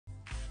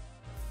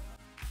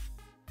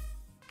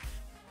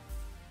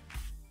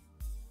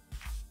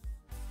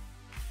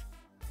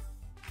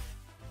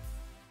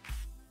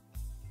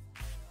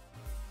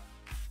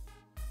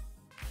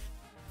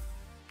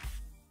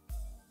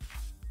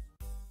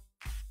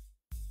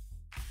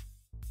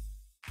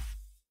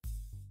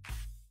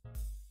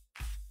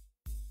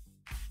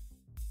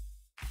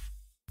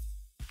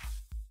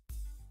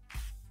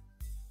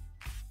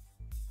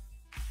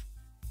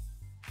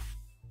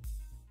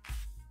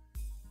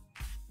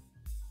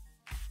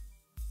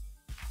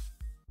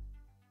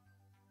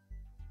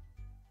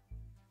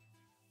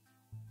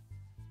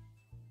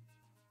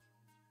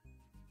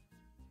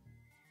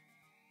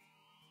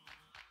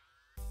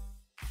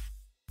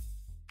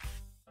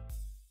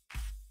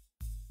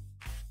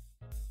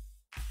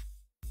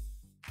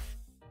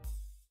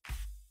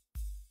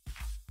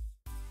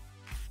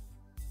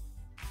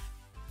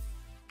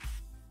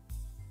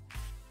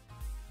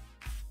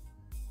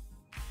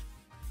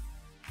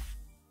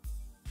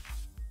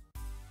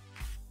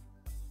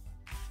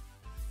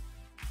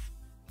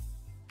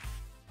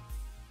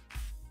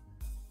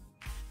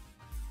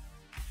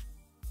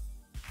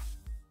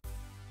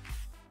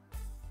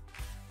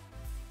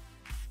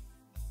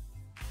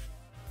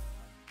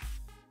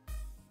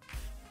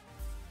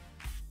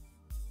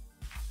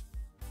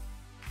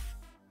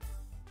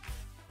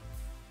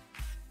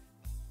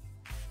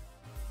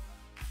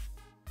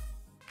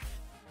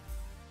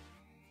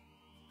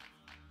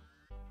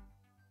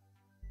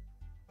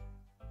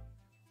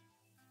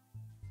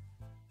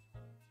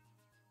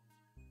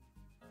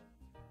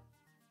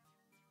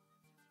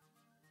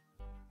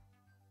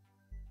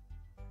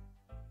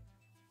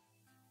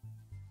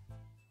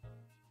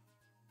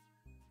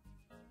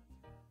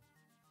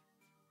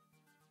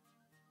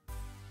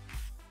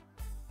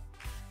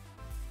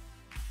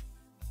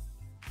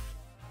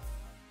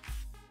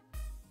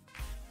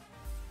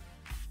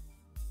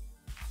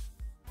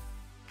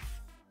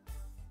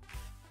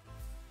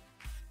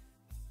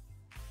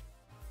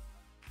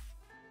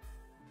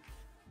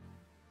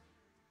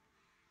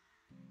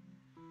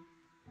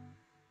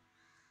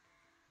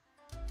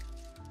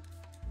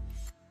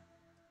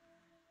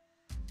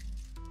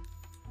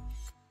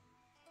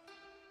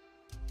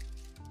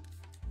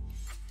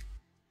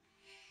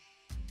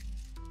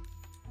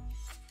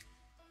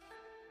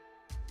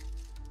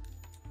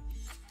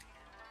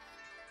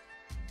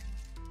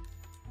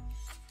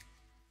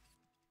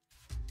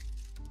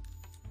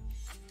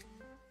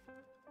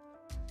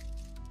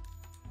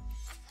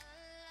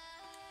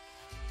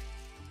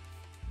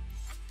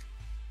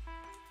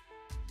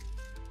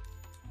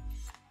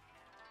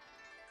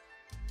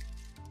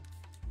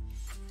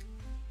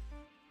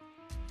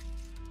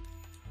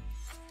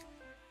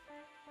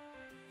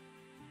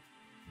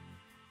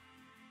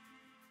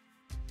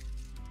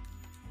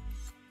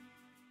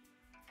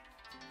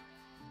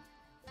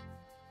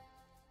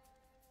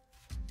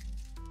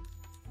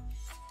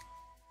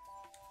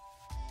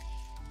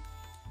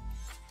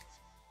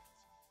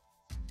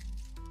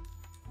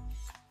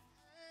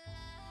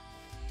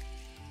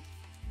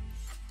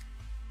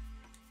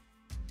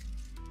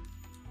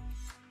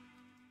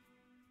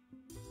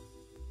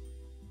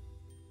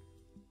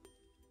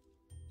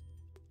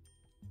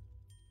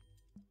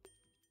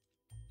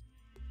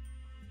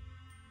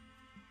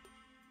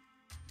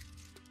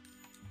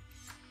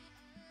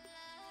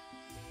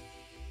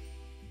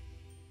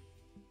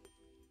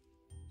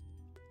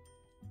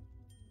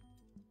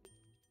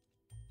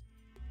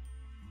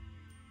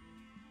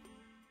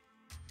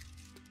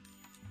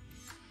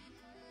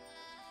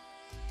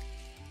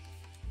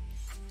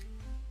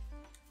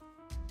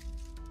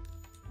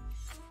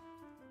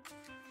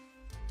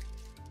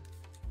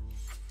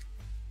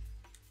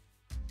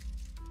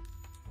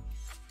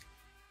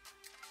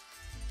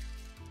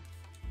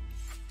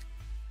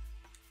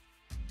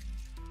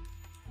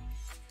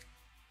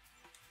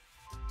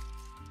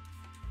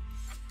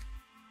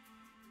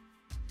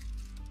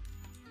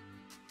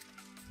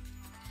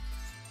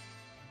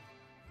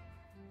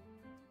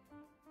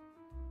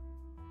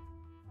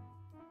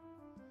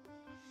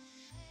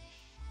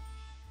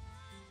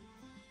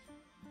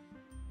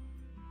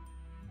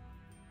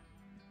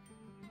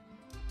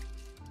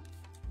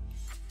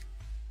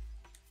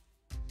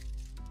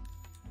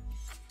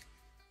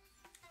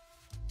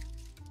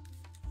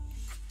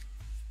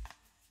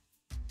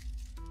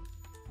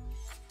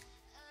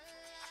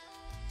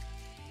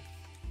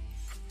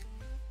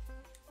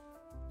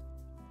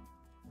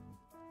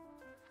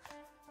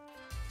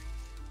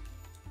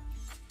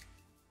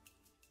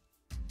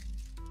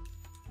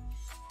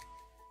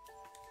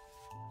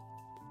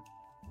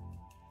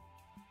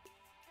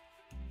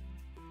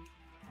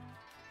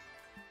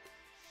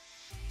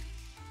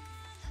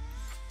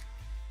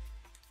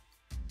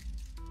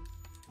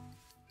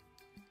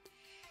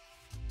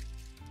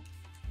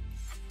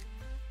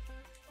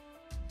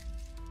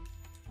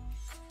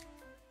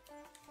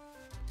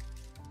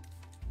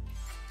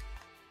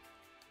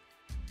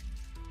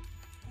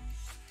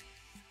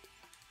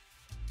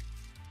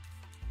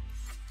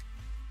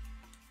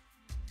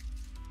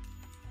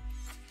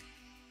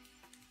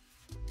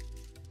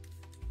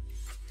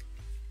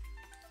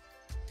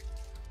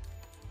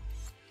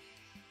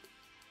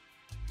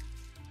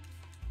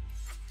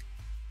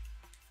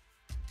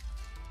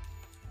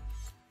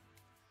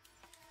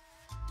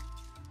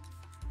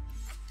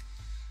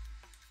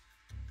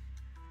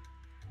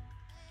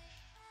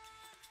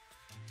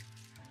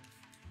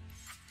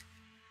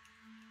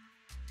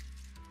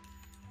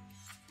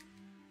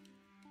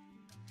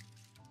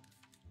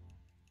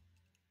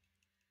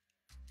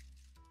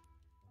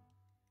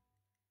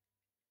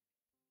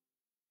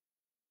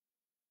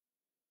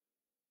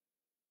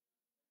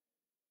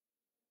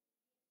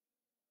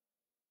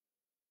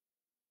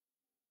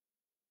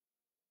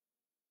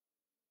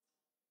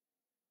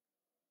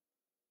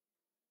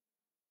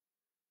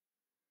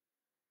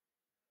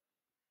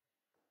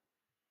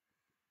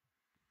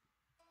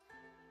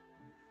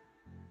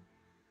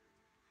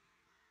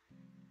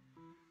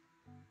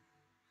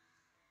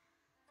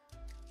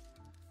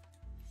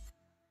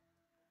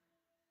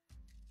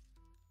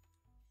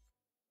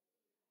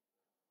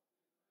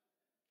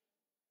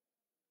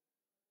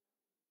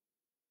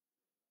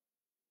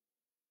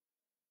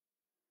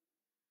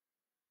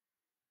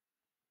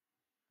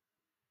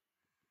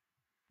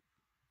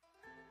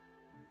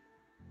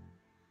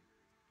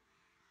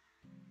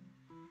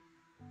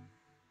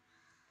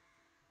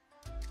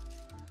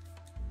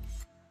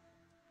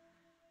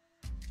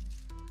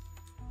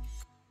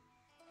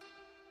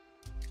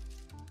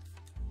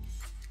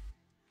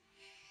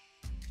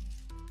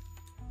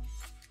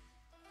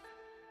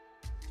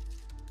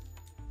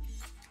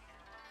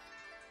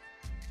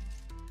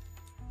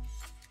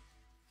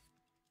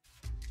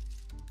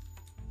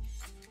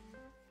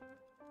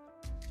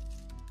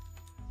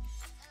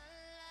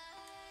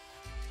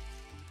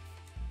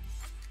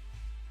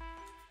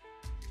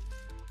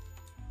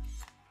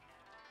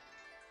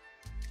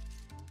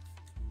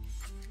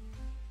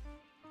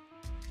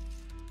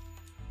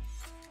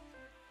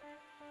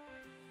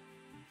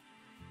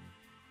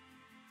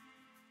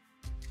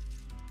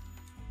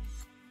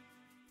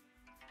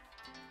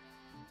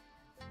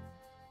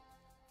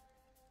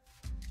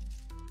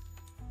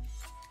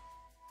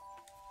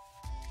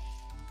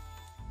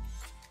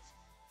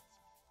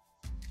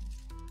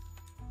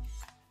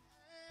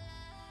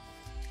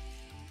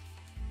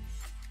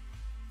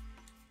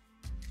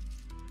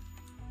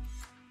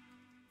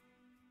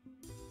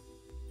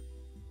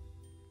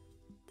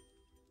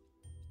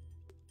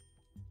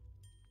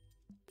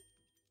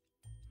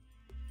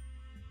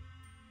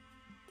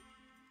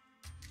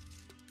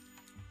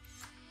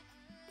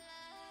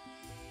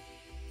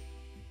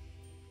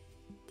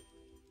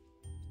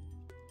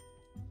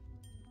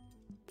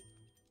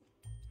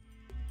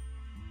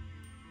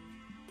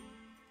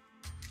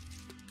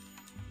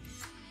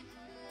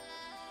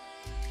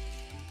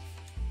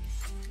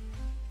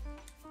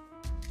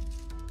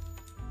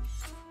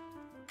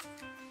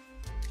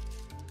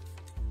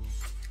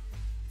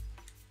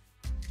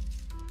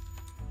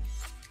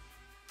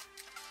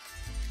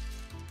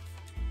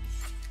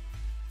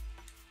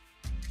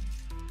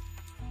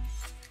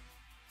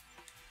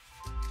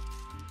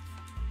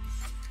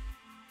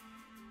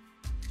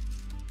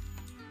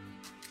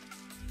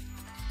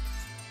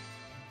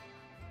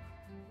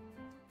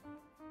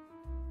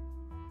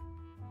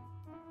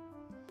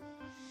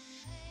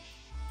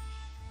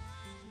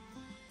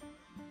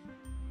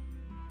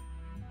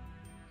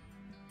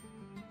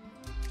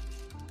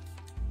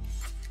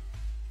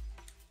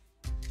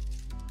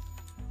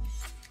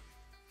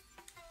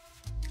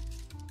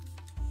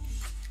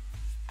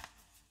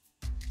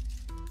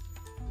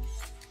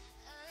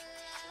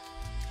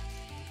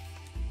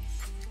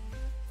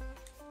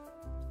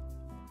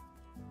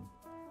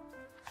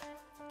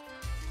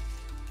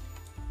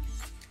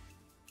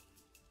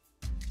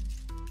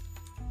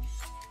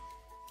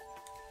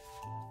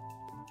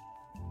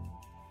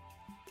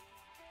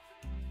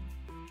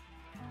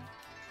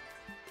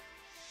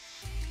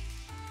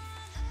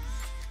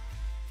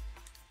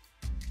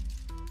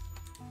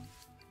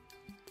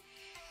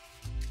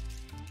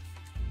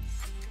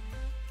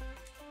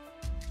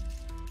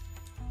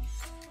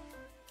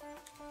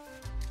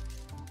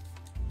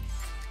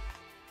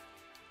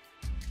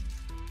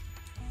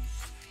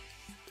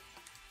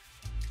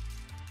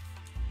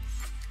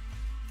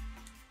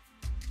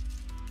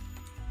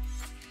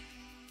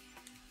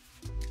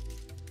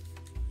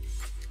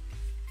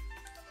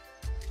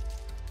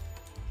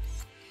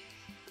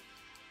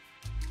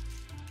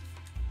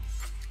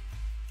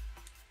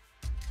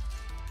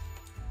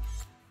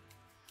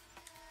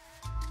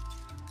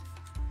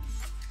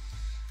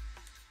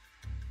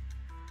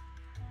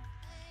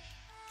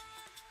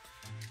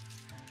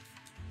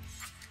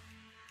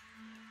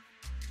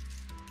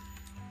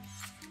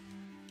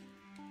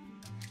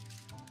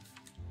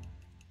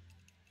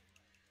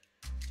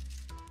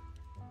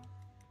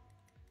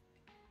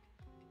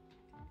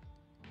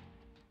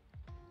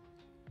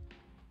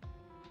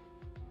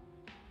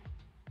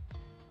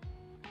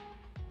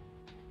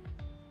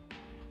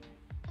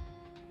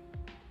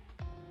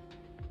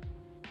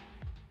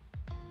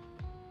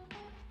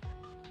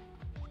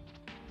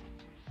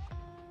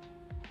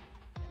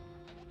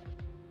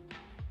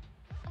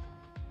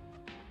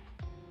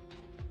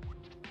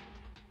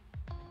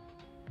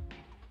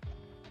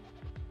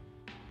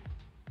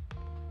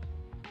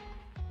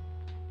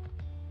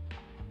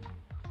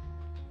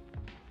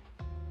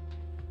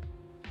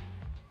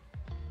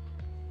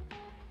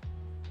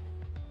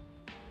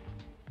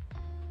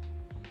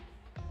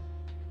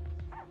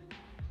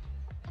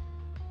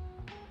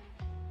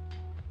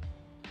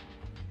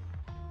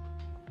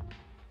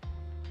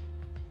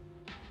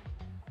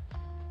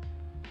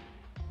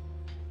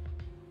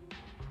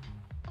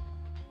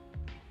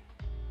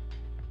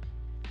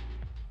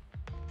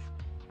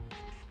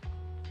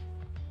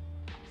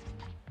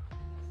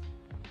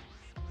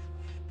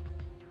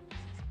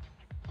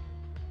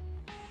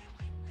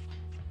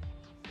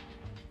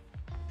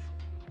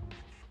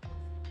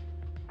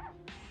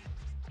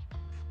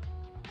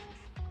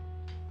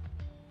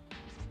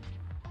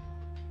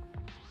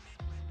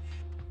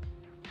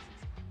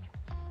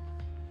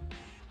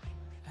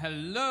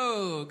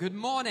Hello, good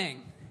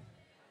morning.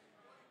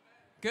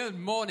 Good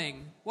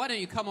morning. Why don't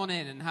you come on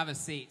in and have a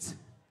seat?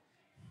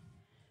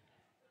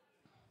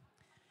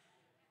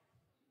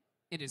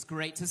 It is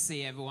great to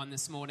see everyone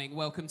this morning.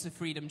 Welcome to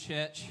Freedom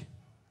Church.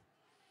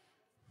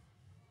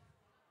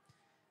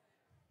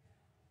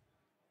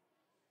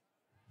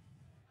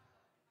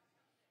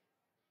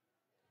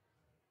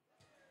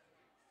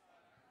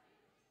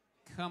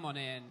 Come on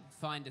in,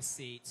 find a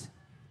seat.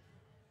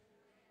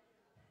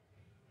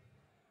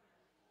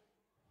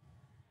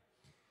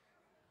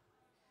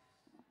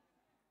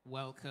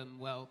 Welcome,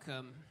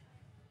 welcome.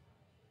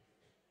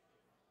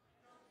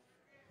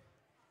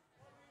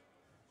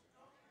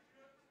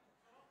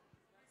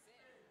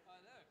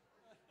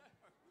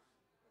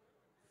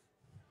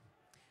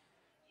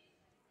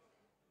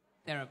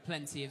 There are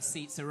plenty of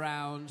seats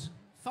around.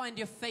 Find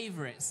your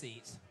favorite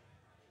seat.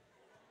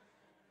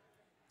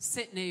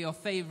 Sit near your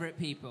favorite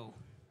people.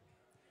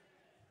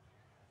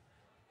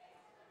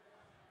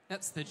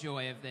 That's the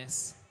joy of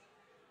this.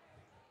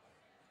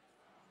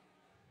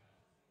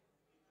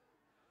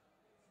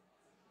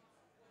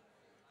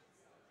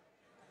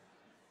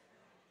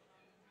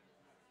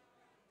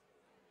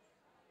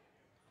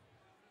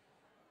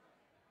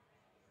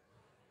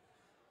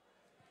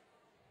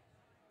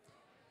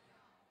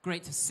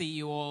 Great to see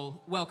you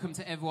all. Welcome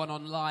to everyone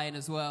online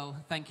as well.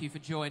 Thank you for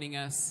joining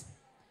us.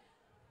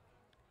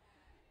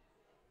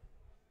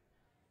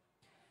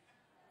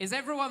 Is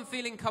everyone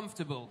feeling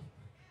comfortable?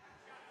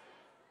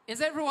 Is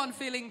everyone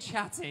feeling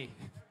chatty?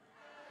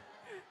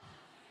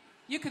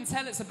 You can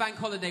tell it's a bank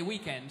holiday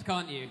weekend,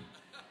 can't you?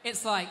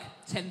 It's like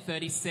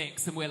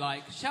 10:36 and we're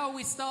like, shall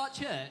we start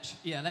church?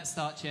 Yeah, let's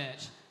start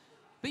church.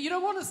 But you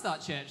don't want to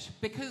start church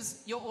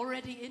because you're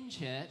already in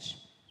church,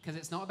 because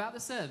it's not about the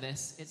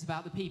service, it's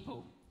about the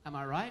people. Am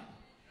I right?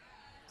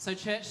 So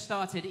church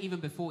started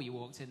even before you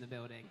walked in the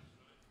building.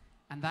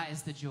 And that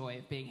is the joy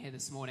of being here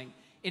this morning.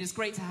 It is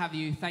great to have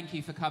you. Thank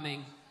you for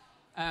coming.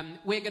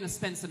 We're going to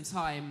spend some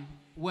time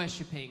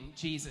worshiping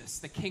Jesus,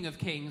 the King of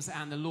Kings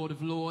and the Lord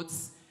of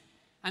Lords.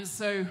 And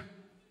so,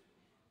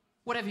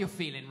 whatever you're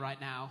feeling right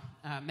now,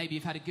 maybe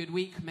you've had a good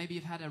week, maybe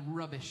you've had a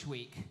rubbish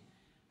week.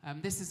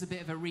 This is a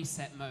bit of a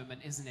reset moment,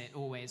 isn't it,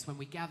 always, when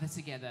we gather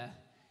together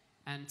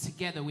and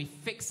together we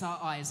fix our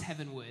eyes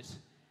heavenward.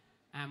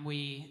 And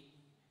we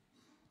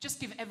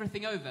just give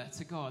everything over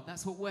to God.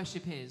 That's what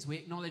worship is. We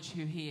acknowledge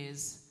who He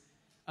is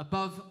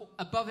above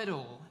it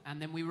all.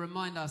 And then we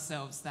remind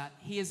ourselves that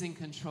He is in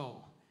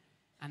control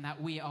and that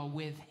we are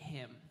with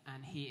Him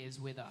and He is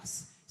with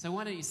us. So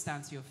why don't you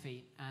stand to your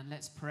feet and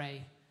let's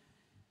pray.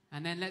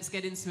 And then let's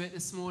get into it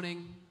this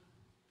morning.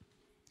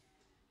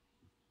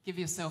 Give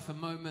yourself a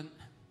moment.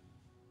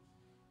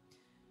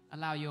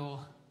 Allow your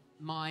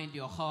mind,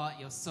 your heart,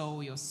 your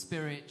soul, your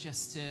spirit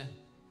just to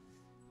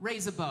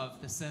raise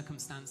above the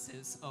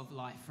circumstances of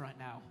life right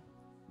now.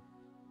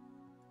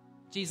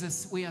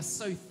 Jesus, we are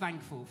so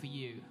thankful for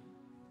you.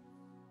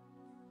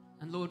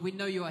 And Lord, we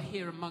know you are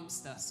here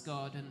amongst us,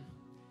 God. And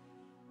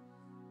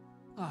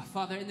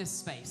Father, in this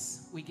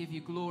space, we give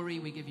you glory,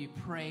 we give you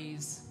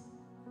praise.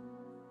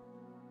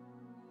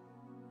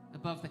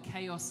 Above the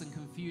chaos and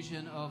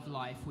confusion of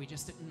life, we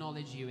just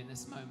acknowledge you in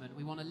this moment.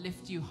 We want to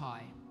lift you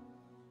high.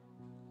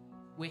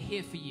 We're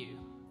here for you.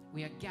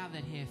 We are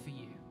gathered here for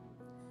you.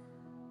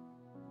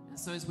 And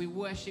so as we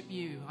worship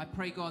you, I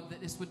pray, God, that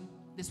this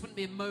wouldn't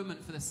be a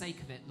moment for the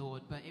sake of it,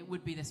 Lord, but it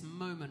would be this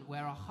moment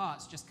where our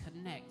hearts just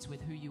connect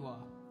with who you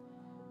are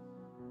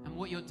and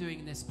what you're doing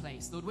in this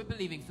place. Lord, we're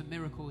believing for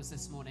miracles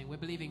this morning. We're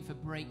believing for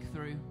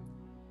breakthrough.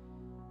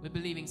 We're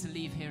believing to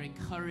leave here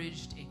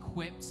encouraged,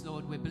 equipped,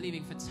 Lord. We're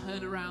believing for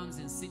turnarounds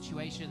in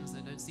situations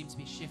that don't seem to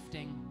be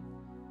shifting.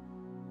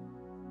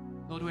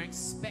 Lord, we're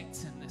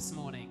expectant this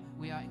morning.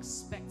 We are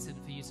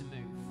expectant for you to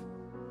move.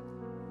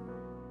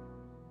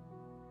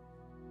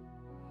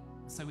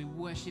 So we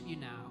worship you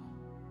now.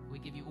 We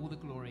give you all the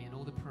glory and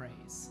all the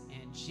praise.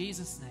 In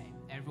Jesus' name,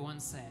 everyone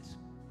said,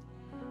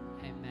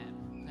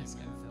 amen. Let's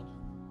go, Phil.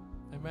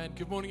 Amen.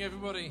 Good morning,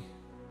 everybody.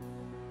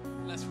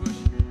 Let's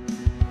worship.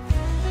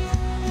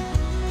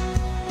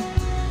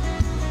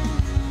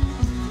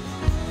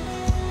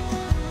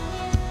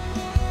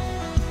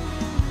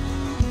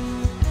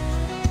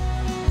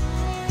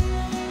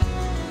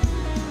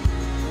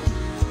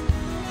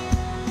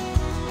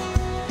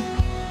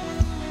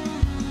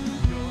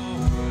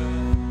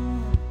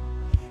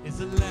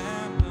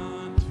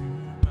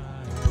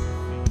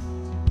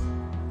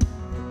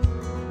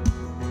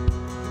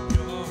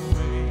 Your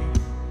way,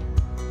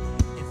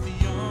 it's the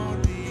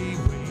only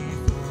way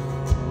for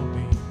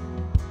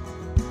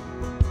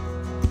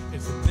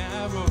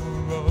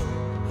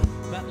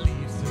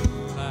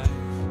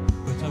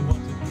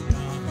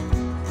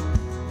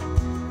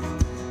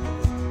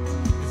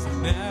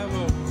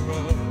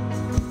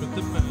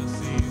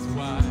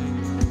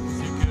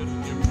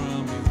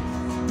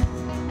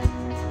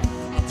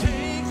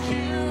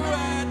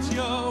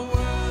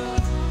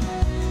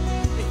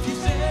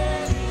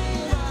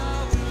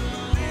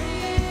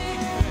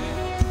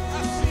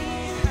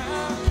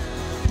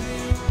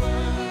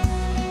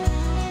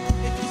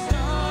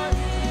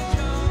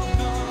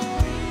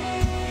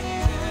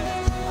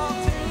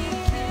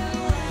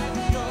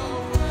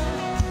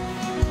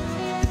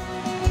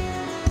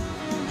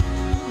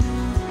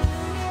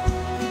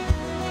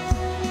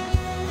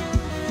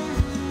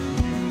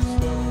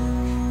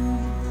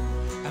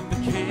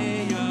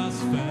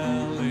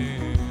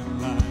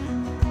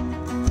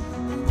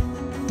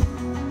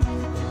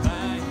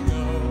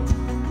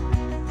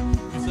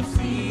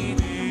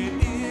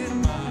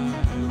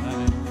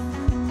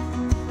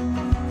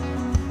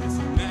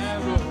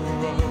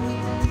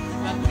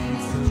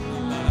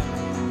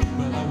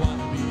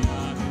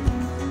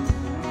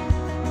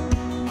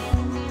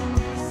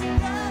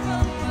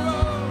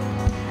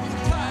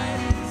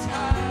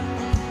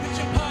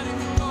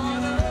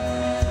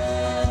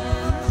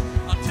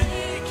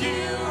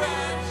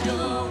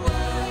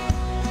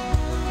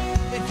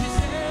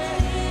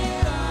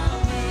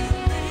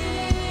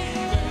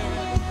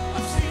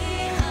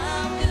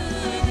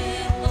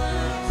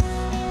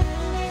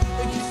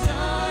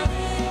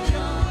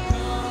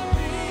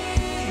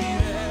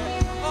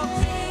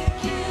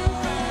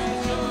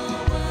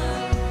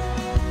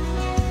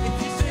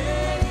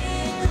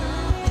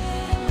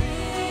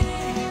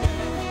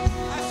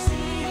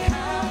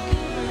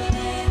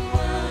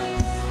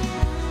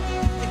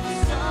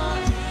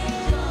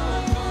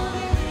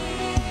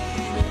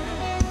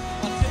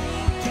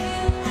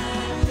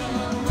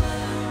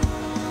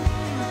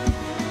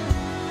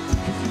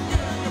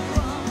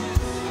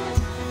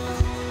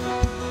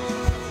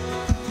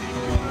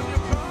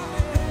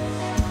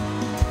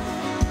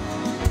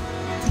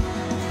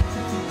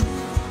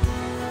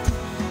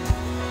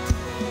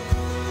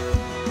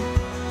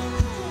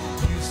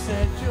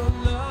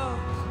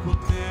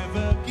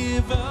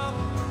give up.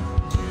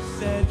 You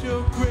said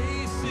your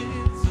grace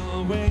is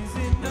always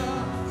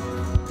enough.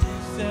 You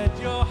said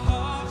your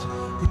heart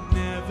would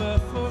never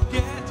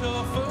forget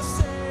or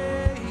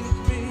forsake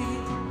me.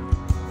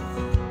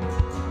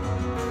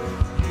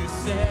 You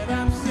said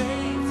I'm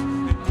saved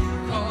and you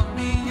called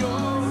me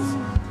yours.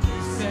 You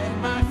said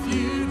my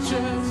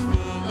future's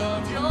full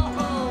of your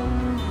hope.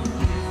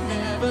 You've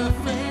never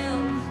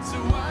failed, so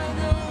I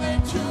know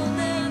that you'll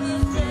never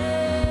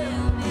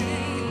fail me.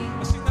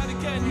 I sing that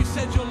again. You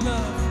said your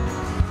love.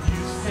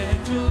 You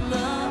said your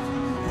love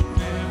will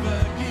never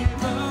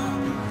give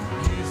up.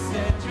 You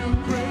said your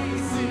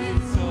grace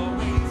is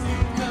always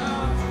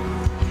enough.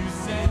 You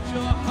said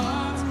your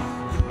heart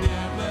would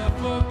never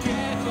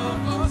forget or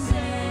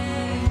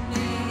forsake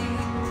me.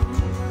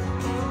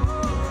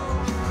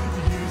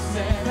 You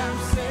said I'm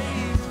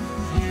saved,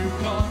 you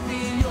called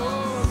me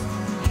yours.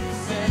 You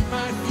said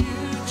my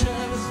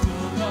future's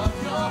full of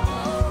your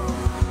hope.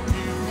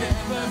 You've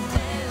never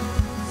failed,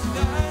 so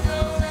I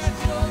know that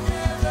you'll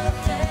never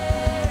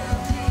fail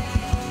me.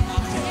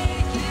 I'll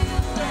take you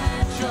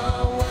at your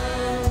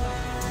word.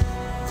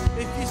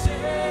 If you say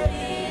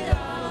it,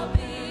 I'll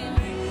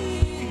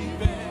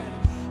believe it.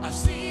 I've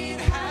seen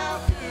how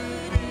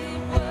good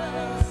it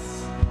was.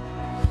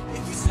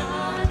 If you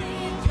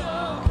started,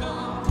 you'll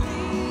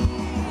complete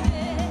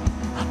it.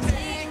 I'll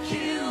take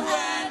you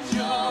at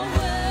your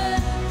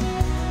word.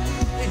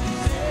 If you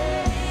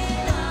say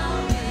it,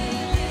 I'll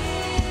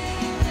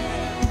believe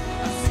it.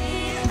 I've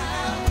seen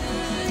how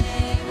good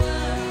it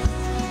was.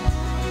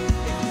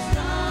 If you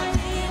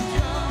started,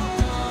 you'll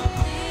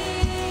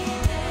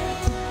complete it.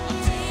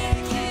 I'll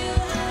take you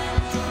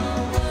at your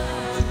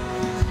word.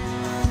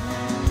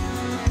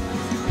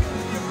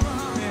 Your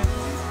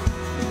promise.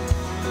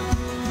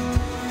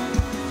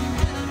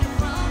 Your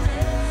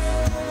promise.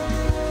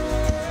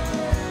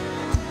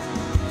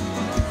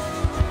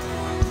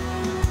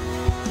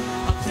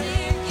 I'll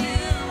take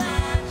you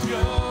at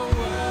your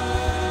word.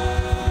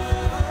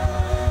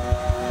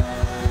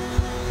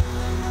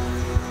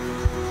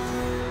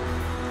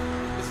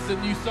 This is a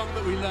new song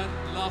that we learned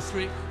last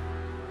week.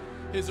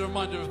 Here's a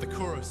reminder of the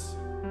chorus.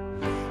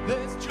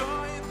 There's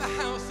joy in the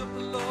house of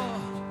the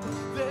Lord.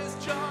 There's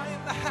joy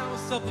in the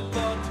house of the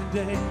Lord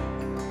today.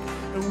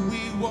 And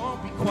we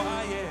won't be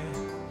quiet.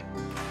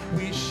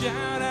 We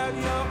shout out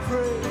your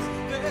praise.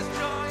 There's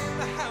joy in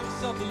the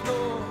house of the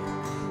Lord.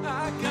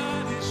 Our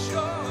God is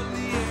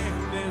surely in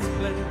this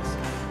place.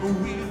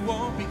 We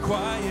won't be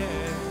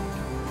quiet.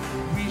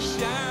 We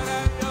shout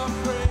out your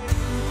praise.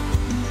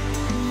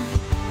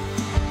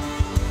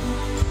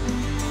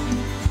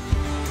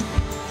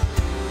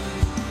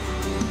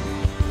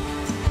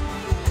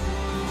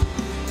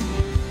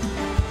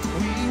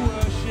 We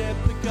worship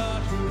the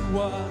God who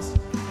was.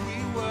 We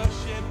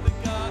worship the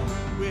God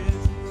who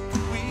is.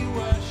 We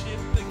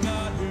worship the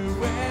God who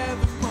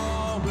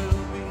evermore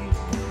will be.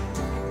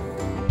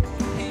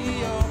 He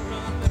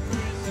opened the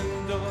prison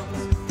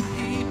doors.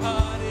 He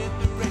parted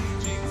the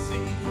raging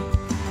sea.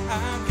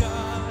 Our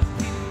God,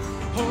 He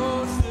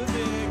holds the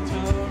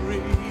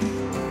victory.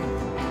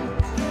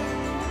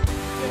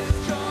 There's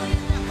joy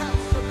in the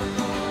house of the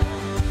Lord.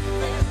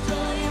 There's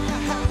joy in the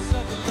house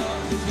of the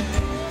Lord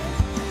today.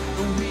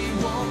 And we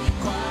won't be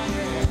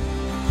quiet.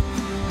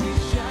 We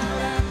shout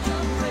out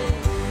your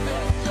praise.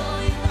 There's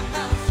joy in the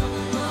house of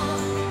the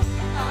Lord.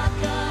 Our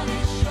God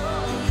is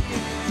surely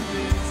in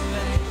this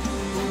place.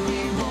 And we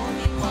won't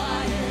be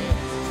quiet.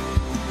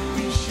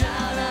 We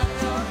shout out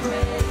your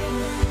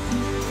praise.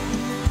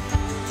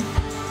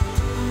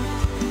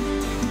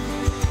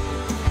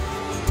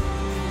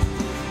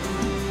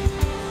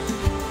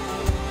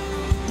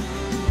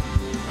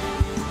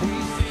 We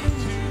sing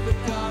to the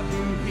God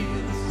who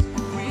heals.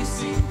 We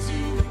sing to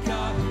the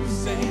God who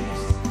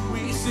saves.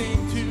 We sing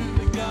to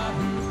the God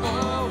who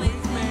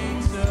always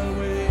makes a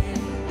way.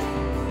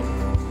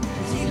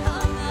 'Cause He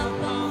hung up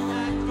on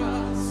that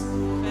cross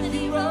and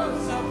He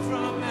rose up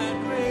from that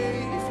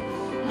grave.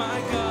 My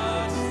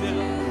God,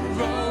 still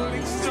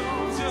rolling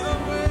stones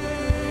away.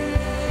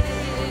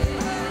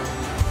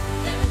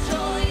 There's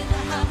joy in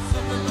the house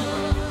of the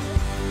Lord.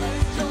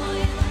 There's joy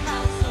in the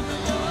house of the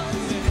Lord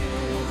today.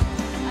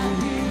 And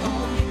we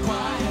won't be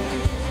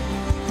quiet.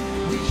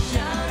 We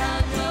shout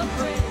out your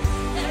praise.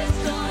 There's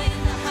joy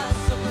in the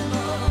house of the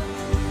Lord.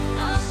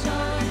 Our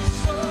God is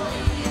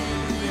surely in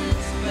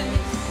this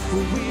place.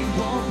 We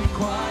won't be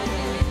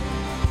quiet.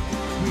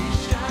 We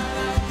shout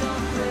out your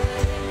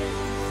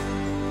praise.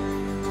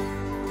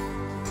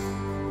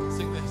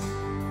 Sing this.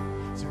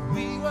 So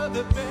we were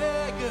the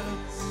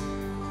beggars,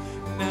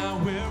 now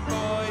we're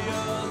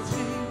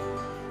royalty.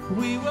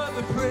 We were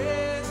the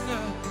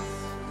prisoners,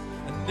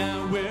 and now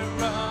we're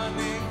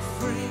running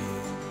free.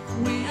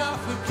 We are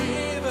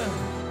forgiven,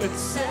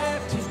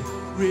 accepted,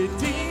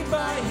 redeemed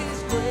by His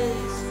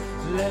grace.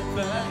 Let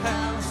the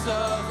house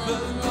of the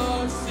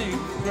Lord sing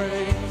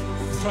praise.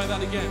 Let's try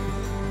that again.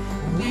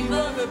 We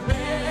were the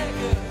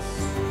beggars,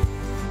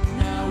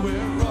 now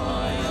we're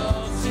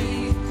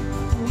royalty.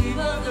 We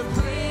were the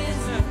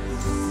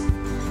prisoners,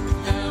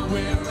 now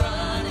we're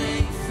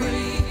running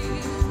free.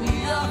 We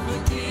are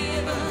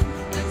forgiven,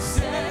 accepted.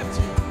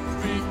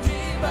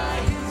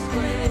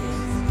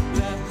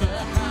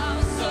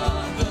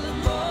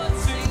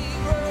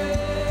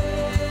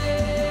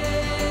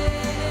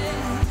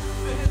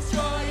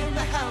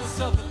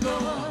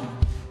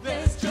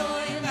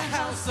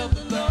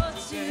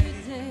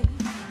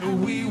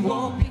 we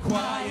won't be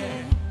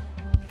quiet.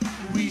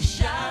 We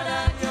shout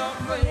out your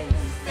praise.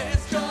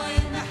 There's joy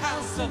in the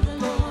house of the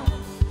Lord.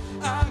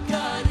 Our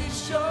God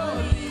is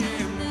surely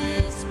in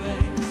this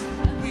place.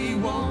 We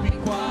won't be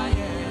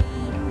quiet.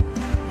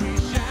 We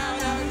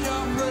shout out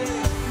your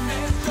praise.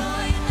 There's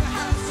joy in the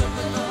house of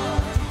the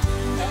Lord.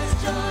 There's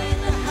joy in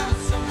the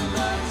house of the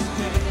Lord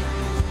today.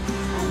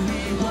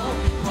 We won't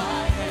be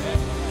quiet.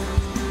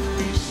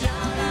 We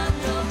shout out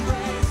your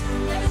praise.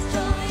 There's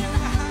joy in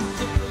the house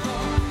of the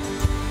Lord.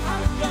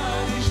 Our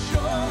God is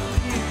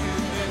surely in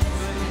this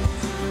place.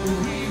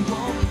 We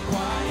won't be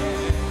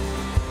quiet.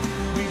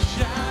 We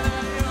shout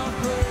out your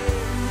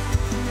praise.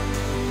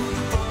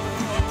 Oh,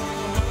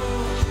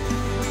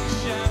 we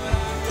shout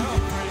out your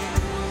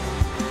praise.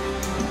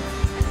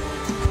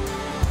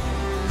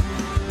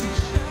 We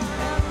shout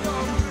out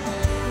your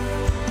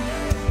praise.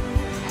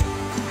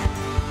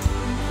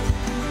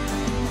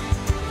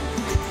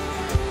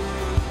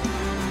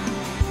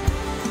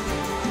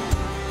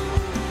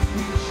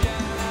 We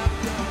shout out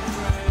your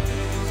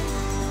praise.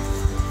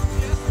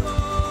 Yes,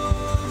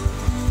 Lord.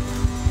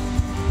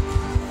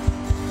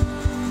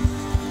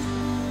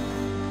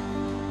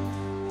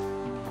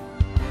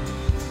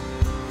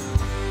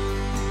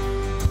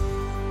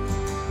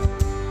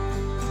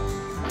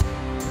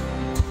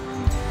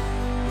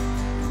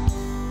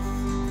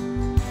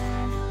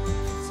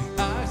 See, I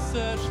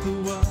searched the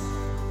world,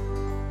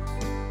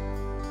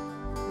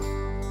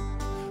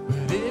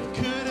 but it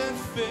couldn't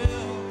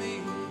fill me.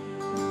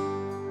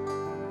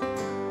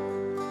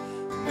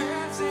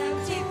 Man's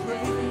empty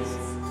praise,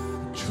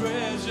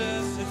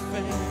 treasures that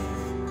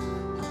fade,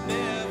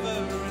 never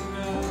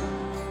enough.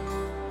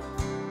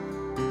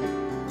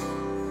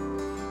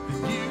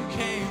 Then you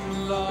came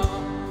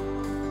along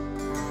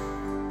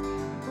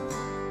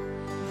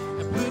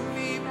and put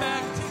me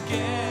back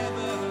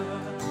together.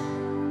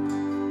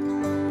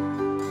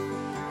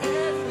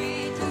 Every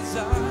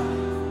desire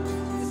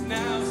is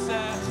now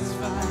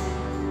satisfied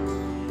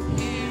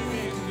here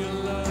in your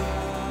love.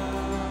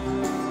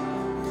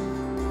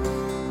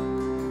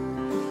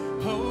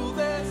 Oh,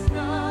 there's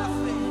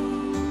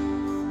nothing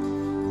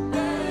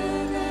better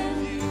than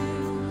you.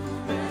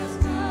 There's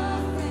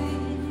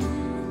nothing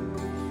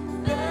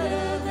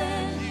better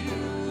than you,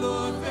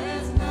 Lord.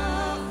 There's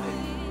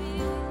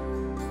nothing,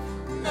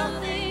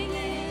 nothing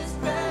is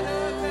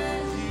better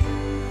than you.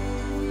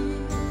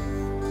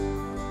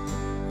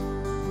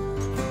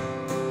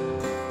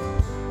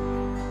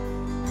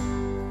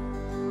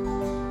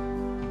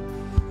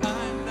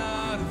 I'm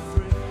not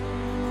afraid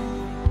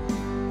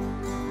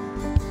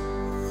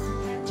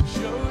to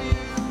show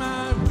you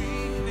my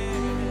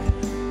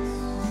weakness,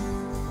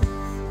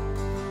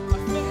 my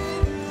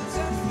failures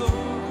and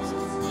flaws.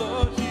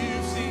 Lord,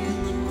 you've seen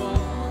them all,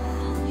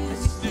 and you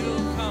still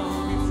call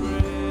me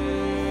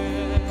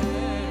friend.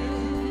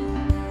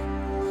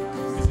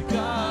 'Cause the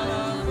God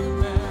of the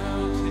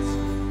mountains,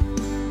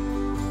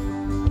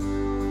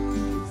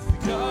 the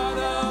God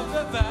of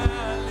the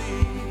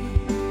valley.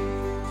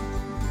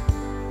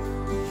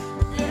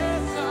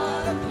 There's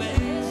not a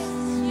place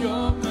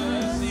your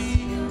mercy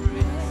and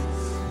grace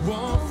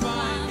won't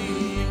find me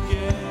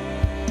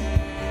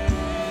again.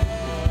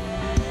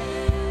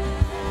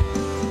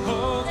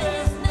 Oh,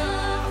 there's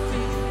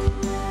nothing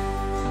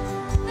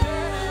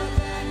better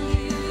than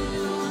you.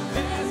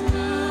 There's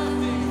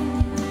nothing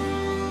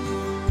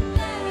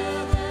better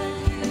than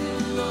you,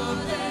 Lord.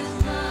 There's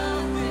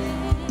nothing,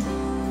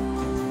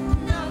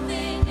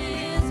 nothing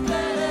is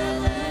better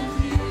than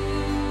you.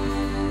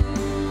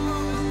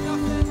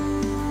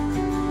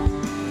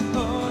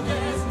 Oh,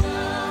 there's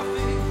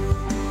nothing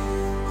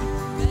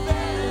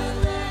better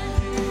than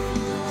you,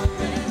 Lord.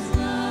 There's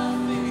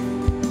nothing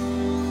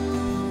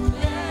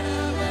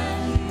better than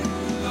you,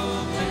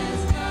 Lord.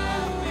 There's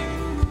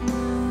nothing,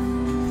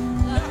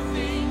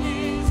 nothing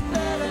is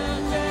better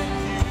than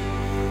you.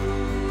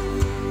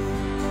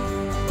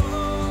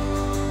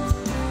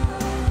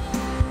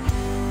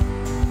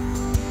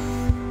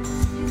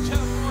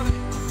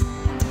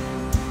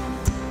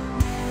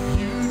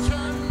 You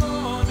turn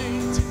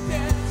mourning to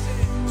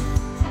dancing.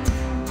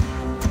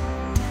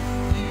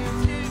 You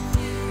give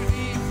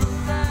beauty from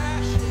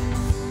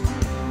ashes.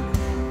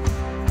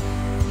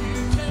 You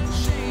turn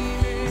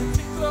shame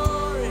into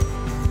glory.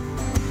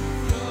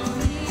 You're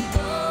the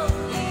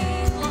only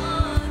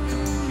one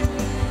who can.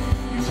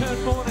 You turn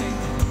mourning.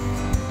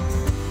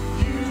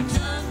 You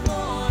turn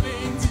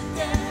mourning to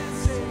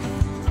dancing.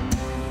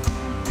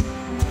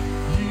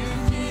 You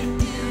give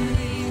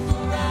beauty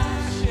for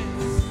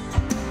ashes.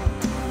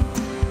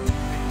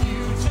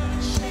 You turn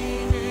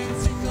shame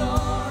into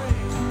glory.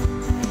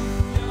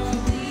 You're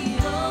the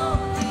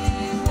only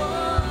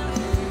one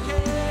who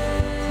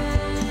can.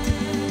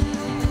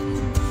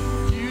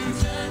 You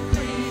turn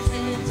grief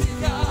into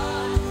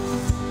God.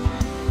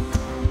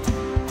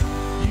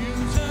 You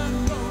turn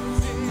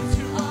bones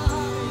into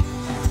art.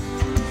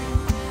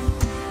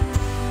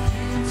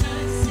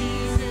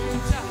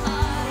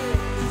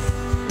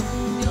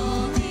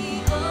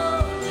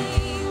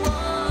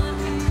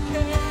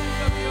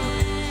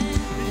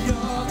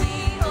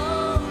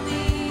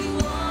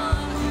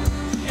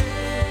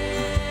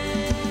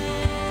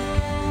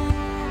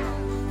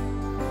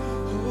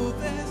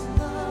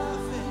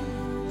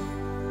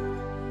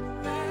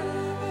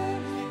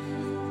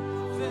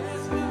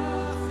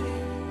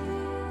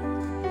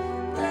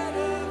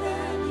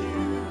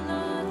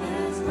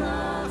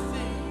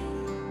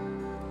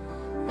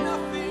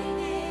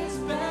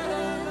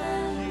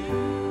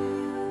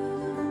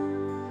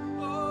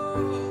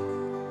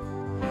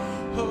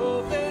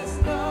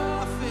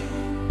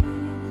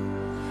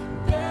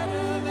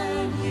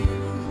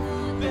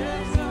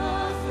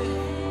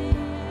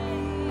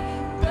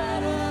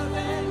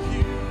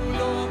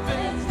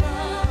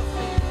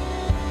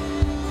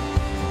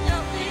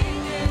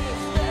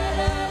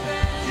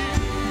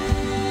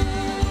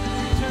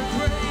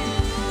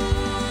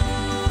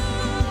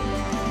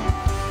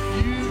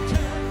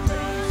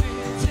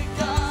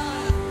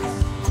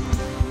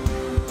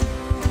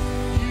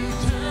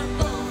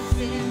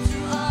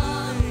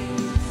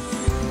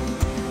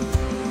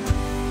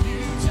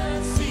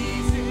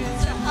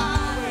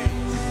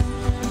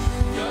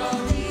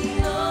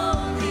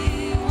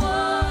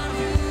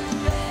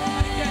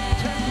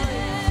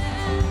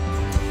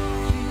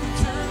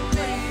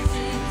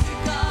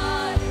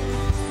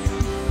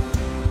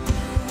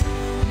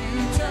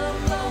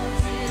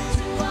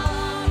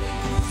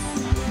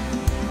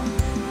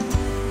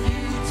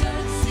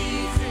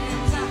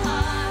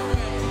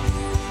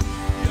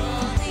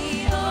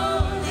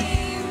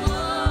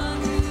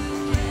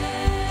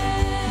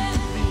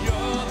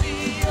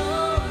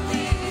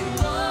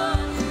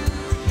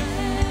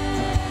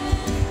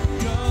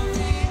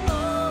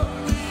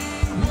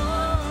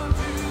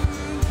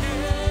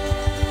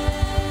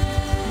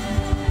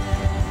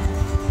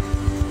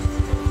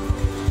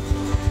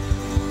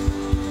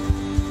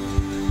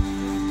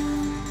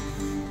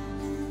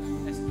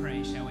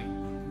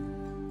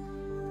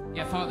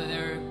 Father,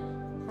 there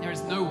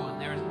is no one,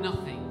 there is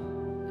nothing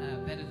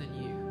better than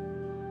you.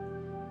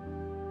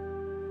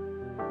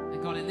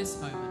 And God, in this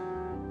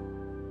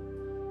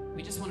moment,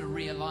 we just want to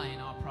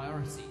realign our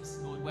priorities,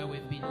 Lord, where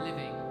we've been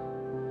living,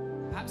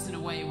 perhaps in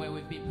a way where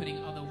we've been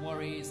putting other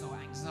worries or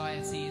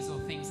anxieties or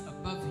things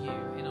above you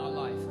in our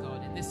life.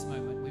 God, in this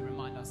moment, we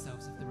remind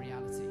ourselves of the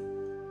reality,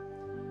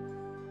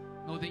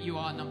 Lord, that you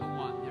are number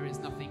one. There is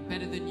nothing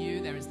better than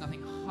you. There is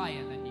nothing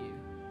higher than you.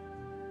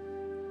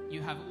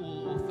 You have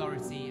all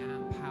authority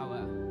and power,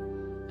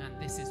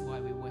 and this is why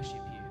we worship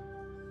you.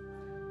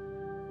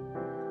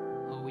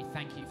 Lord, we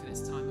thank you for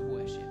this time of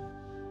worship.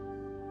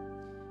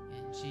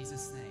 In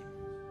Jesus' name,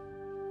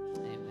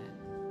 amen.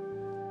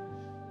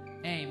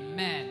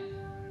 Amen.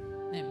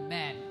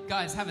 Amen.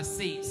 Guys, have a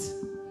seat.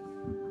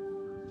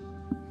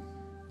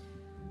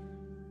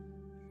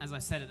 As I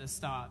said at the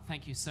start,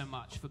 thank you so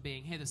much for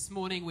being here this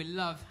morning. We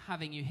love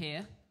having you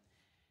here.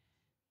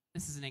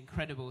 This is an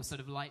incredible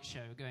sort of light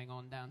show going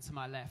on down to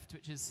my left,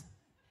 which is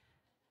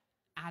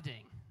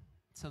adding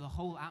to the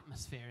whole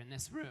atmosphere in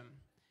this room.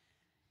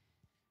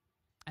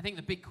 I think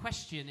the big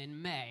question in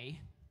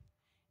May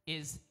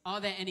is, are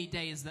there any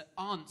days that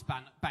aren't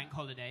bank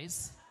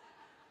holidays?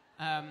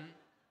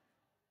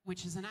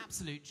 Which is an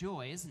absolute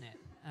joy, isn't it?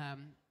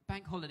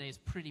 Bank holidays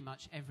pretty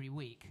much every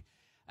week.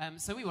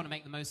 So we want to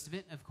make the most of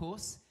it, of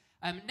course.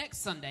 Next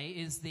Sunday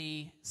is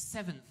the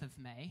 7th of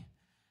May,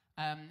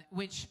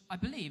 which I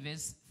believe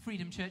is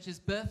Freedom Church's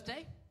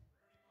birthday.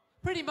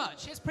 Pretty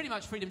much. It's pretty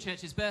much Freedom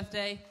Church's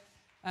birthday.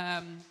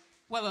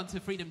 Well done to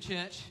Freedom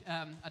Church.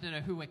 I don't know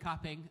who we're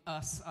clapping,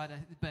 us,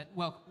 but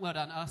well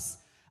done, us.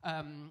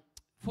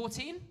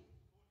 14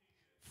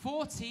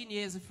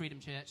 years of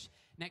Freedom Church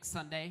next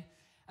Sunday.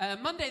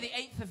 Monday the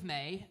 8th of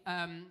May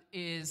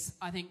is,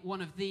 I think,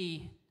 one of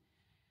the,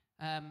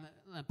 I'll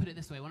put it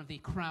this way, one of the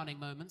crowning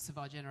moments of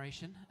our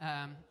generation.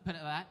 Put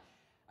it like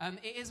that.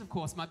 It is, of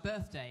course, my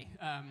birthday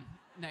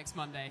next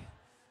Monday.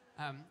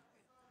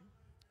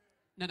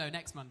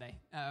 Next Monday.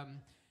 No,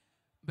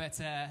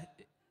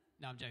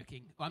 I'm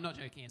joking. Well, I'm not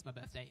joking, it's my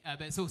birthday.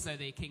 But it's also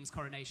the King's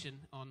coronation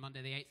on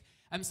Monday the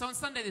 8th. So on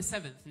Sunday the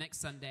 7th, next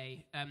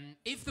Sunday,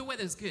 if the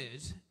weather's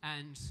good,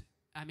 and,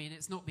 I mean,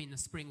 it's not been the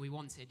spring we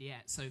wanted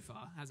yet so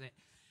far, has it?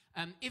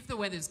 If the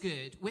weather's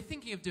good, we're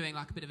thinking of doing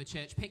like a bit of a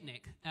church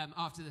picnic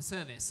after the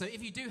service. So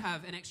if you do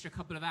have an extra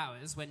couple of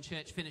hours when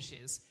church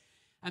finishes,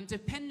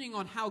 depending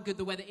on how good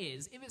the weather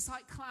is, if it's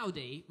like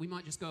cloudy, we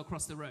might just go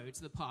across the road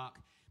to the park.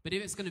 But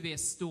if it's going to be a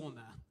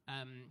stormer,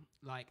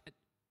 like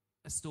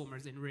a stormer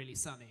as in really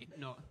sunny,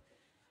 not...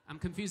 I'm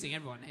confusing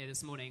everyone here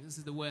this morning. This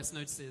is the worst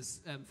notices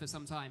for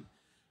some time.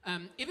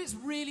 If it's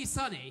really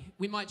sunny,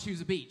 we might choose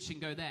a beach and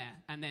go there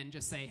and then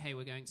just say, hey,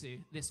 we're going to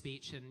this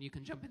beach and you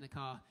can jump in the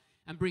car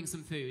and bring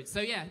some food.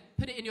 So yeah,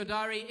 put it in your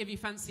diary if you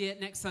fancy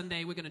it. Next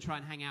Sunday, we're going to try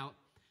and hang out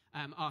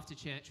after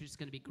church, which is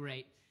going to be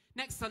great.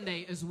 Next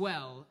Sunday as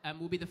well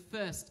will be the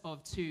first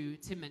of two.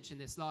 Tim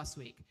mentioned this last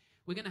week.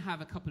 We're going to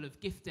have a couple of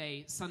gift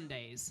day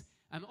Sundays.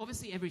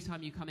 Obviously, every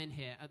time you come in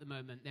here at the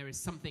moment, there is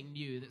something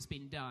new that's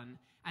been done.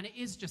 And it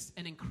is just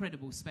an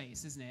incredible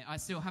space, isn't it? I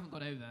still haven't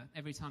got over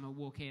every time I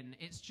walk in.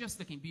 It's just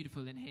looking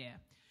beautiful in here.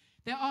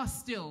 There are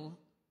still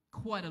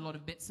quite a lot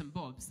of bits and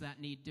bobs that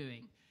need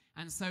doing.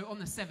 And so on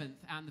the 7th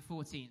and the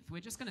 14th,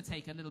 we're just going to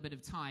take a little bit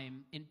of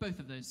time in both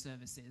of those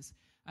services.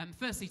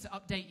 Firstly, to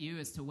update you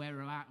as to where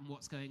we're at and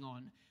what's going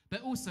on,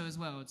 but also as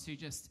well to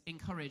just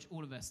encourage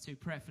all of us to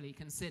prayerfully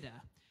consider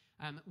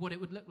what it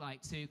would look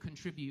like to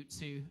contribute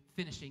to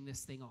finishing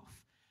this thing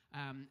off.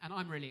 And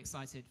I'm really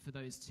excited for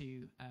those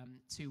 2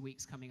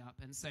 weeks coming up.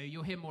 And so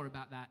you'll hear more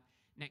about that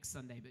next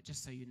Sunday, but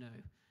just so you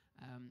know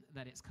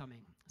that it's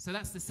coming. So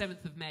that's the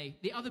 7th of May.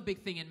 The other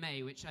big thing in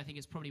May, which I think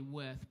is probably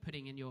worth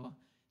putting in your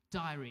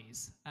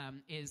diaries,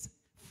 is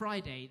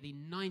Friday, the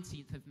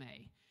 19th of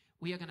May.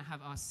 We are going to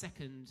have our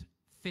second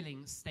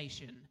filling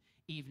station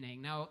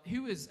evening. Now,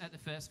 who was at the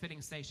first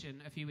filling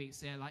station a few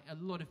weeks ago? Like a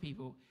lot of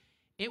people.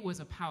 It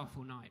was a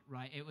powerful night,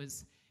 right? It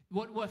was,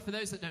 what for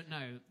those that don't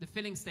know, the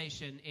filling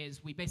station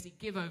is we basically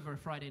give over a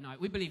Friday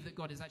night. We believe that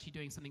God is actually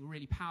doing something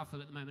really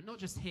powerful at the moment, not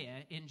just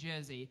here in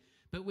Jersey,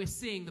 but we're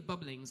seeing the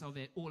bubblings of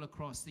it all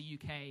across the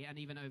UK and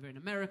even over in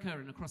America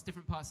and across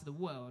different parts of the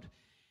world.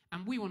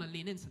 And we want to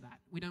lean into that.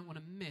 We don't want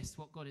to miss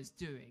what God is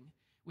doing.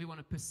 We want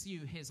to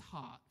pursue his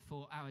heart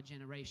for our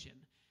generation.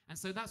 And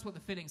so that's what the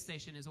filling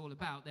station is all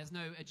about. There's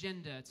no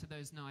agenda to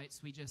those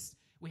nights.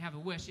 We have a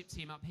worship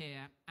team up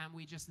here, and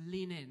we just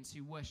lean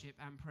into worship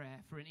and prayer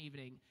for an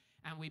evening.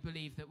 And we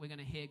believe that we're going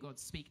to hear God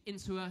speak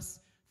into us,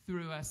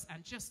 through us,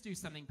 and just do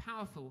something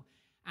powerful.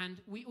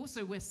 And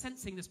we're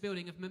sensing this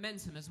building of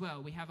momentum as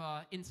well. We have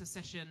our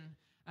intercession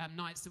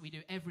nights that we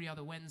do every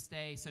other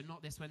Wednesday, so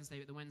not this Wednesday,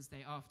 but the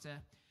Wednesday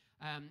after.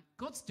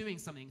 God's doing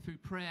something through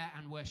prayer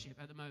and worship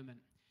at the moment.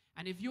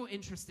 And if you're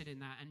interested in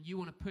that and you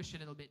want to push a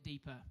little bit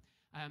deeper,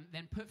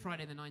 then put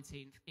Friday the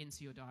 19th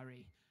into your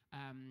diary.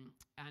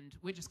 And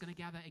we're just going to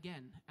gather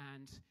again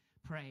and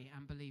pray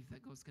and believe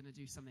that God's going to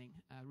do something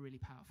really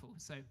powerful.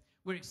 So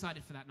we're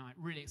excited for that night,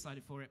 really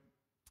excited for it.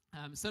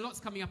 So lots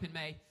coming up in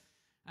May.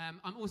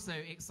 I'm also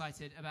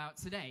excited about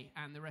today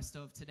and the rest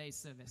of today's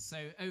service.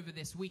 So over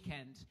this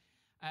weekend,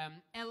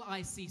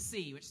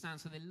 LICC, which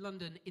stands for the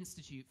London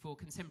Institute for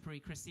Contemporary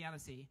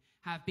Christianity,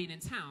 have been in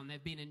town.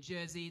 They've been in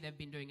Jersey. They've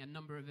been doing a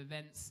number of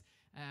events.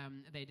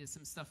 They did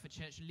some stuff for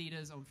church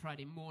leaders on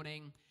Friday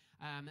morning.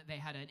 They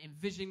had an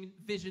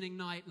envisioning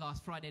night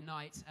last Friday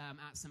night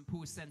at St.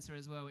 Paul's Centre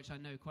as well, which I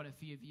know quite a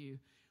few of you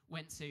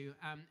went to.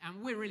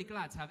 And we're really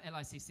glad to have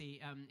LICC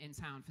in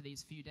town for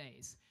these few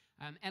days.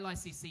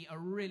 LICC are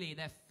really,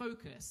 their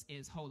focus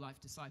is whole life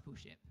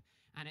discipleship.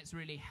 And it's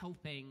really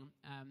helping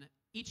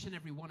each and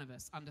every one of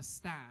us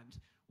understand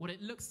what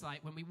it looks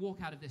like when we walk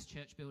out of this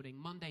church building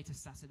Monday to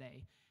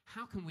Saturday.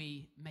 How can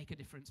we make a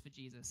difference for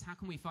Jesus? How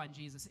can we find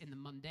Jesus in the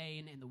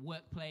mundane, in the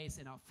workplace,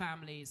 in our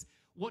families?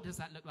 What does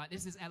that look like?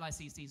 This is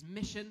LICC's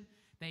mission.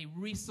 They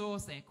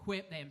resource, they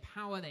equip, they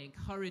empower, they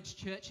encourage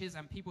churches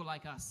and people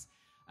like us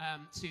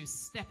to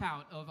step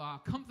out of our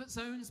comfort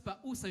zones, but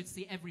also to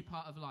see every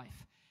part of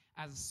life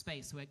as a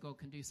space where God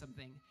can do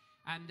something.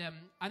 And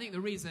I think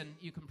the reason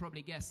you can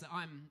probably guess that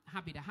I'm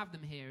happy to have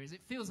them here is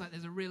it feels like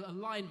there's a real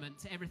alignment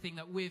to everything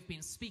that we've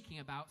been speaking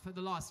about for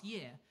the last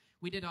year.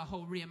 We did our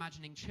whole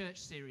Reimagining Church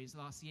series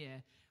last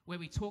year where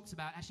we talked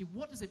about actually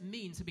what does it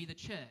mean to be the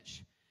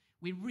church?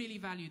 We really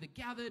value the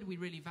gathered, we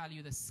really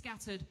value the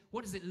scattered.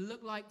 What does it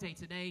look like day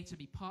to day to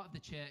be part of the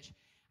church?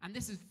 And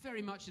this is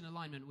very much in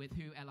alignment with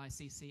who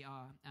LICC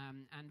are.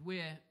 And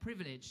we're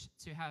privileged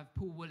to have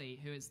Paul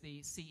Woolley, who is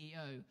the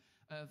CEO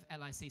of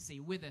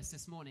LICC, with us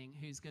this morning,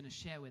 who's going to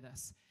share with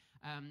us.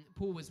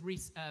 Paul was,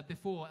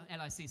 before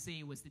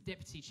LICC, was the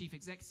Deputy Chief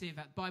Executive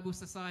at Bible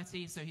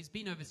Society, so he's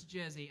been over to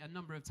Jersey a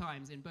number of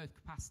times in both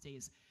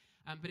capacities.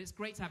 But it's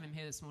great to have him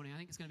here this morning. I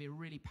think it's going to be a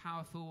really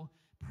powerful,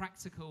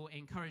 practical,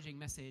 encouraging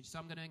message. So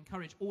I'm going to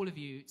encourage all of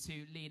you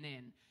to lean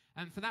in.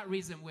 And for that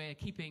reason, we're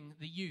keeping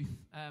the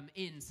youth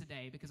in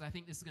today, because I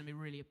think this is going to be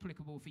really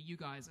applicable for you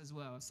guys as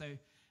well. So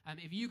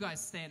if you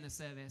guys stay in the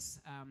service,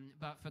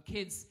 but for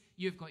kids,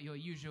 you've got your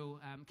usual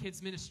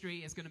kids ministry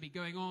is going to be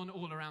going on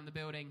all around the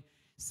building.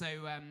 So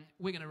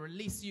we're going to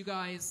release you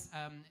guys.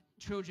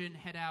 Children,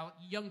 head out.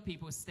 Young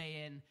people,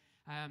 stay in.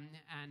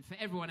 And for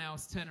everyone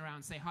else, turn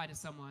around, say hi to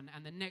someone,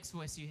 and the next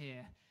voice you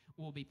hear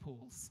will be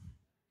Paul's.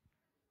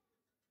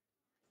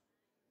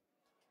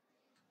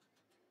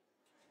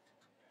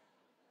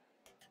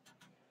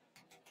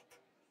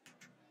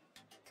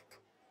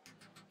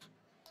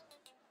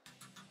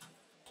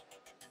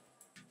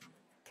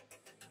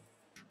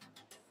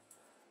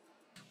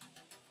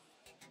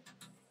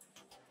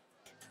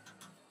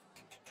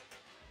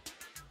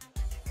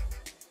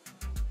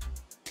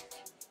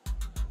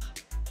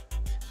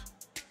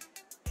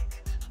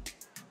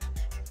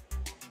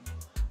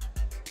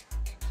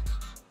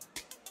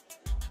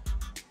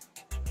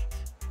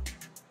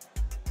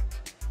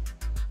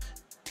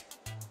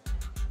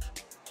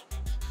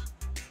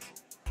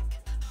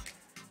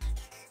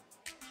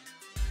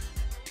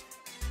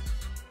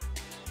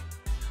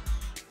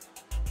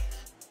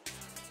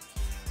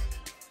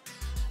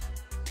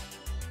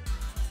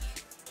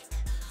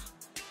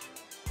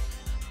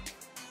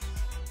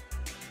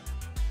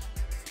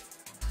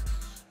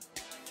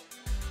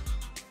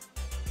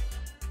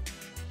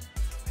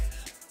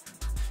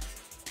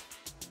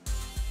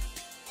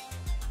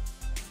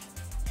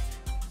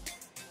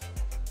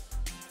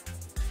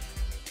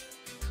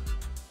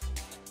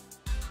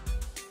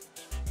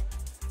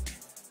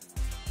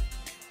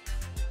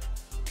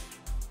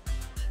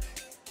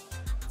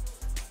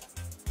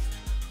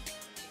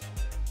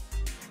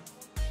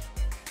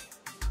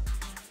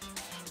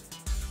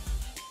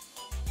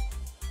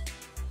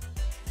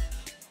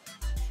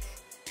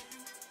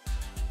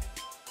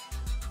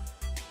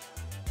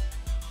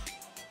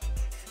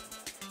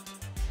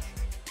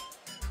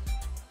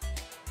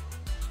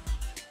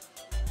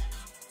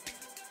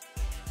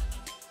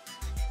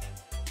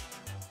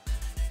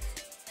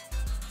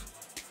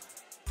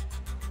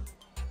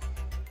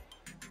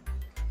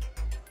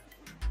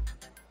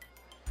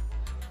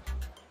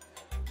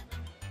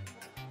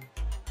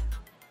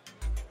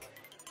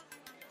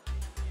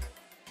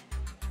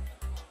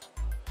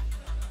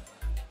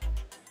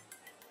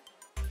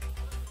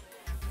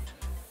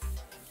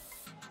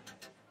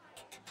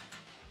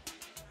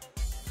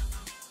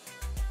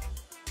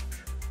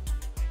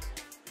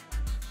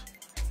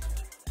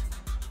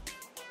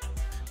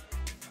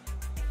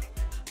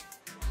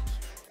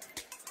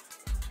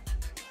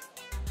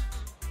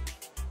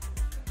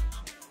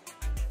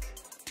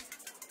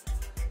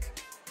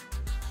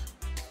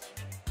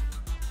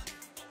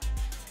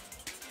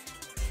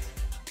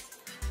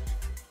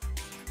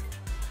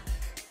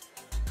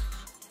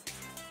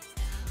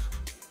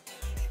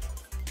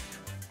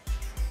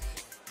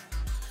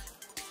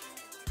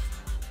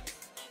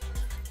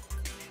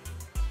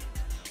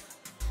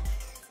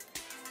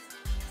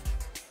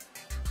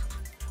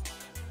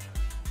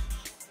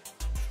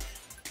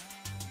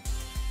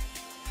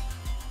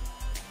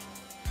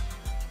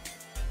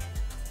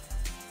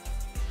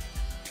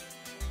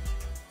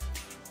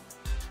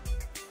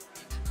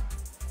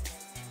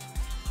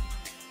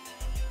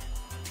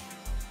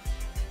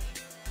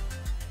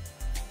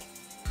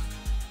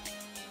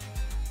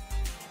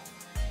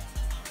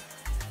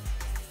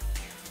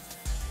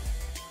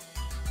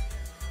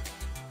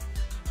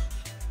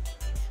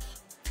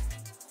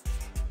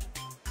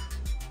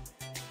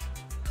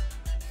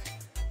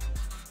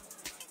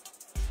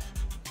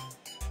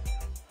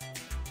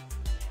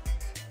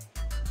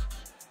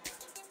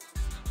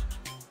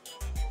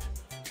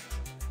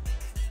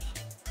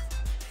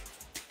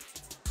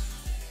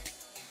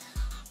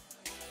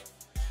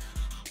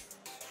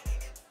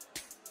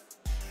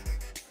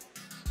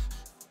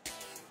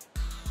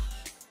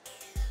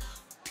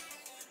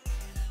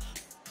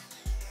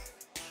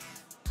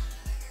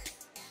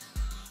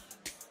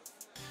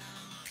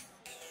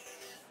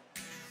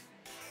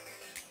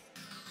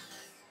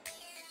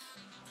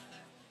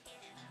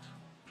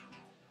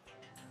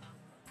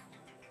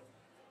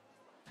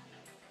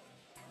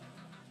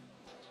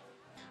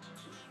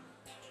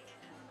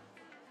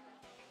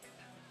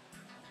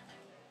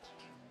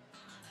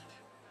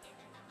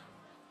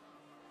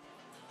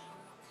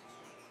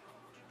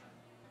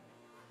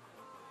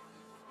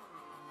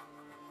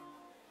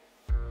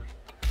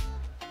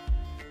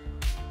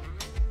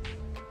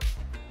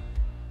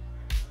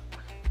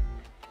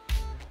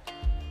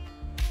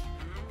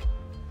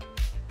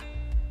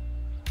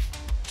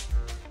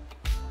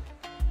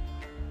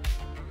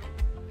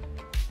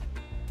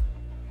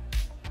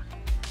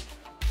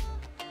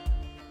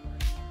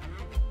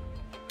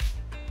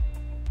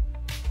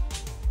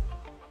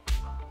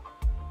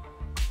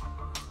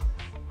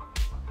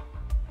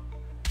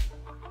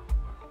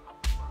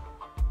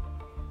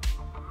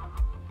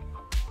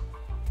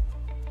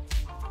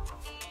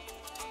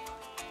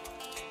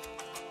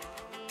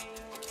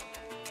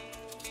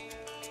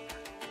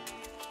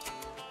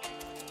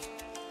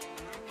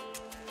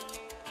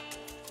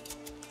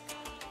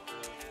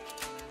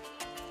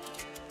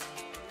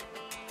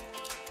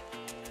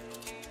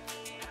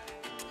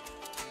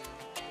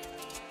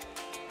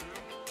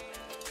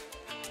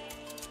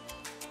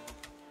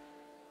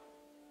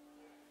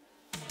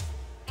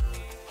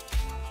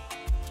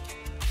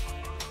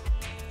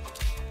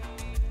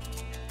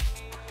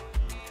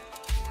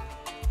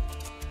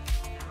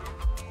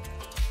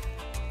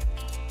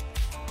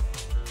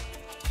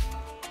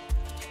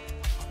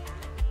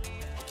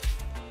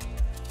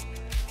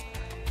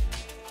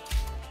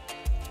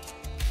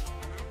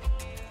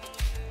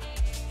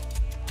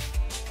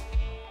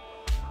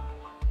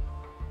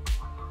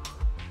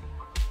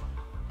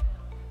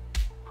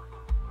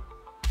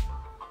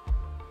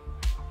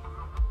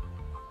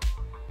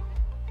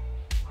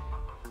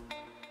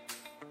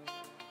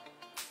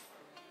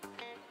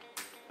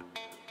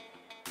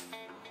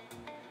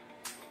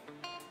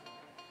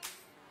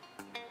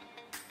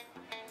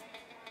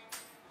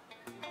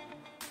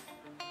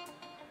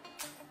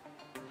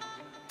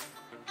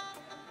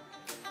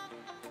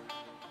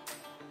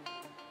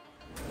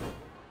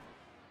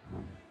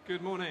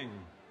 Good morning.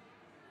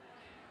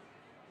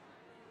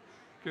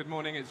 Good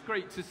morning. It's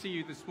great to see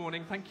you this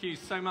morning. Thank you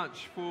so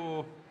much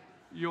for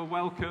your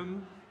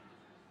welcome.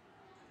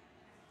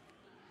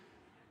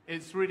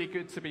 It's really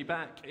good to be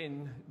back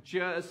in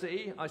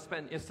Jersey. I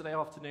spent yesterday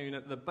afternoon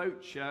at the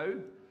boat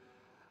show.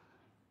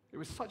 It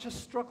was such a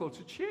struggle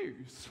to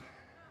choose.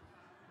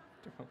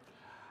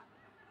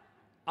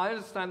 I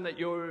understand that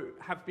you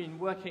have been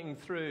working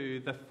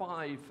through the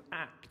 5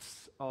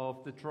 acts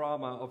of the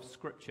drama of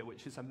Scripture,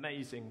 which is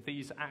amazing.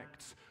 These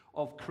acts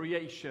of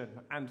creation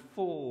and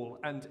fall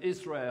and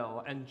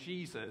Israel and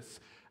Jesus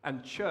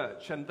and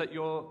church, and that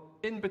you're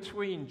in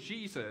between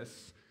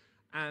Jesus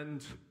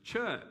and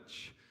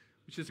church,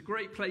 which is a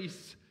great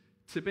place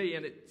to be.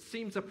 And it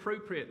seems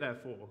appropriate,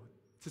 therefore,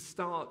 to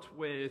start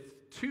with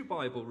 2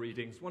 Bible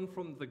readings, one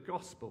from the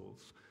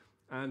Gospels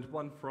and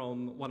one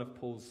from one of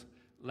Paul's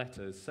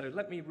letters. So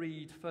let me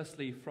read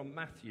firstly from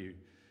Matthew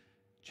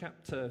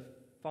chapter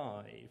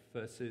 5,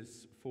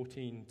 verses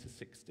 14 to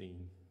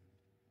 16.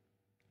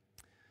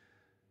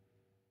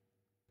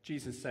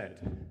 Jesus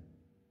said,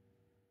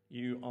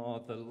 "You are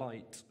the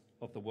light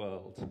of the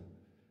world.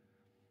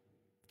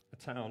 A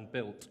town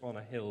built on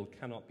a hill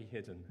cannot be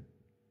hidden.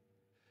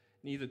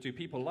 Neither do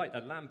people light a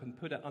lamp and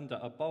put it under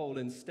a bowl.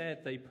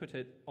 Instead, they put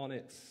it on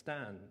its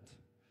stand,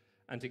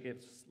 and it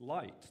gives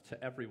light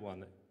to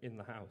everyone in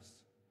the house.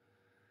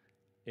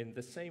 In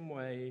the same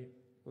way,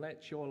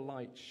 let your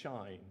light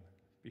shine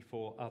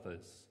before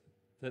others,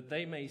 that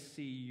they may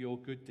see your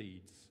good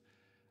deeds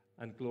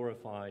and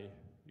glorify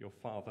your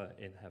Father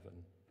in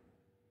heaven."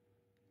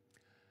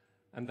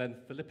 And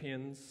then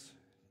Philippians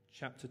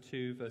chapter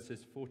 2,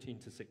 verses 14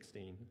 to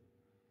 16.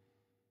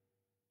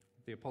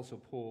 The Apostle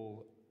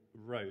Paul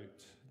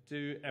wrote,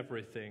 "Do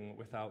everything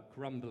without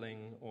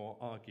grumbling or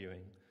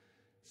arguing,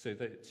 so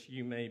that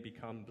you may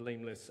become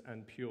blameless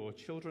and pure,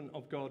 children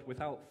of God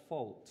without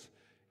fault,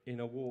 in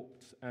a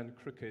warped and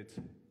crooked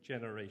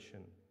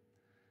generation.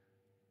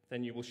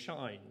 Then you will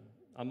shine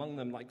among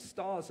them like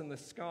stars in the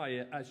sky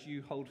as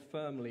you hold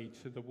firmly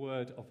to the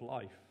word of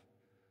life.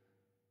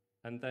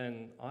 And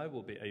then I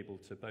will be able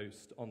to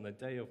boast on the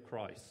day of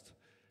Christ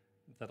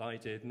that I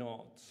did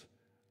not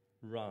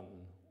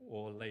run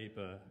or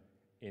labor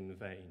in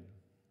vain."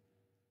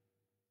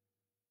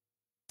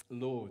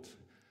 Lord,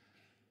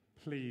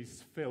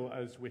 please fill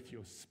us with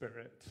your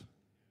Spirit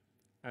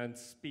and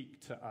speak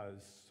to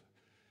us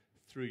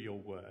through your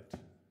word.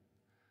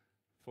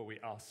 For we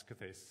ask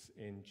this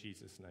in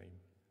Jesus'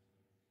 name.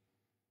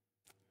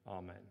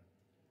 Amen.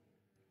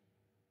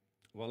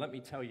 Well, let me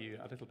tell you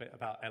a little bit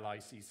about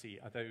LICC,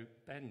 although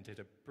Ben did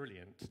a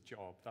brilliant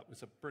job. That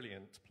was a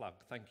brilliant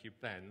plug. Thank you,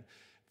 Ben.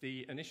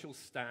 The initial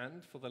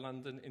stand for the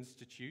London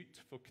Institute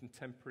for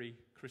Contemporary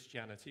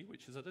Christianity,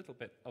 which is a little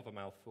bit of a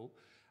mouthful,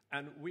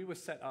 and we were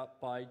set up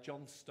by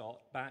John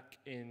Stott back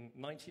in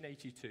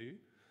 1982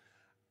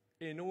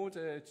 in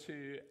order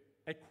to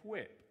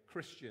equip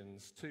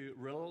Christians to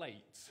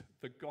relate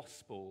the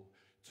gospel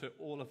to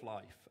all of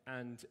life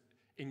and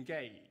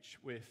engage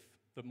with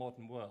the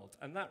modern world.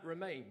 And that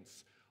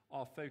remains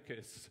our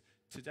focus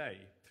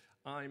today.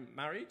 I'm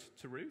married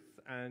to Ruth,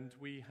 and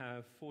we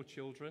have 4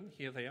 children.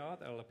 Here they are.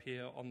 They'll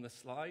appear on the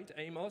slide.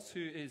 Amos,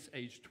 who is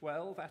age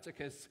 12.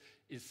 Atticus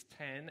is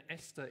 10.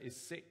 Esther is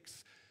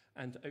 6.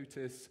 And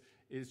Otis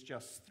is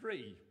just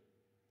 3.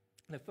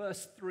 The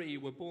first 3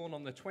 were born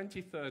on the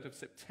 23rd of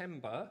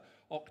September,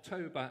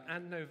 October,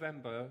 and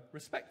November,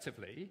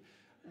 respectively,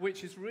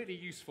 which is really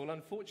useful.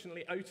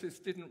 Unfortunately, Otis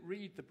didn't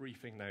read the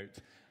briefing note,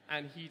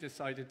 and he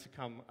decided to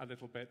come a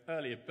little bit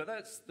earlier. But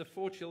that's the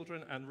 4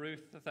 children and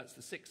Ruth, that's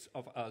the 6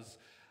 of us.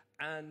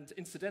 And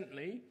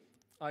incidentally,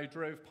 I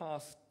drove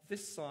past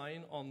this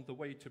sign on the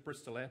way to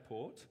Bristol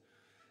Airport,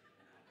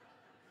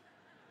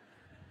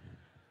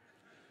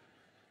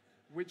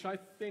 which I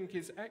think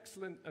is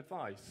excellent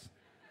advice.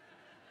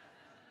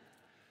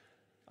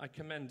 I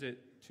commend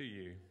it to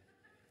you.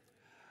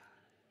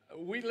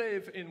 We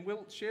live in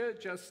Wiltshire,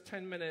 just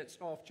 10 minutes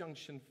off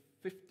junction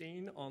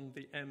 15 on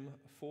the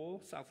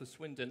M4, south of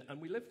Swindon, and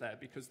we live there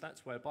because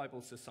that's where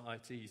Bible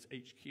Society's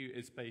HQ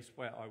is based,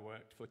 where I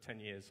worked for 10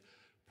 years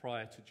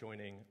prior to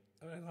joining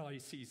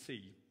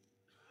LICC.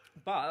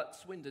 But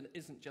Swindon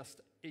isn't just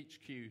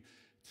HQ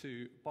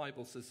to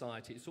Bible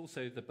Society, it's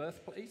also the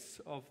birthplace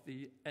of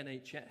the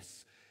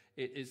NHS.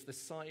 It is the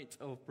site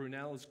of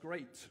Brunel's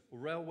great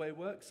railway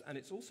works, and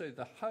it's also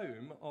the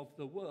home of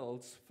the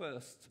world's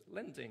first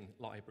lending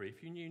library.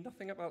 If you knew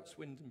nothing about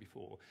Swindon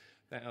before,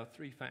 there are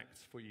 3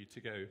 facts for you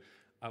to go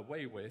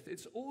away with.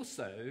 It's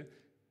also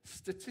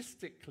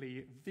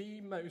statistically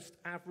the most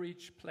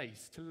average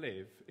place to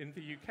live in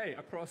the UK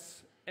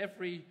across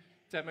every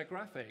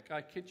demographic.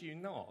 I kid you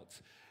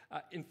not.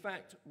 In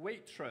fact,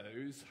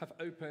 Waitrose have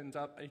opened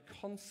up a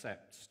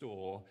concept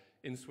store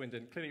in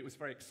Swindon. Clearly, it was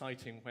very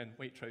exciting when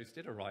Waitrose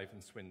did arrive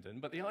in Swindon,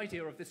 but the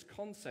idea of this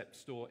concept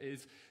store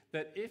is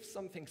that if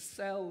something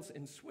sells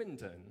in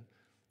Swindon,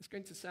 it's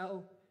going to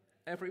sell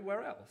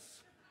everywhere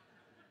else.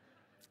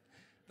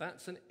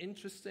 That's an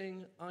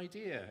interesting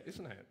idea,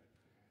 isn't it?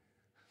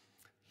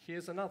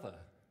 Here's another.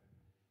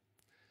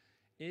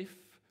 If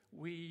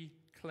we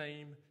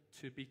claim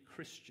to be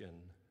Christian,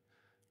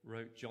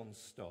 wrote John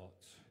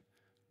Stott,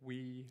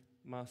 we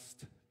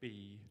must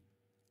be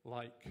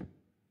like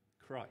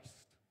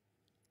Christ.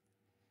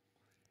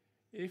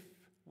 If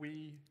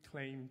we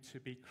claim to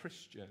be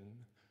Christian,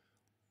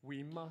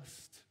 we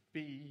must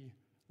be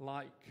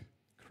like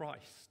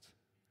Christ.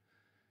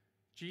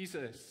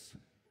 Jesus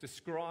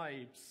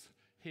describes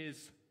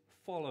his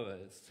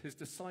followers, his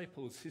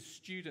disciples, his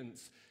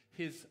students,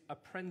 his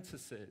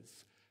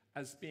apprentices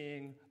as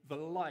being the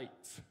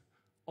light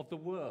of the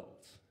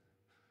world.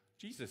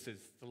 Jesus is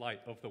the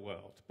light of the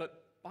world,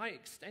 but by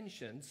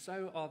extension,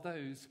 so are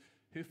those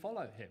who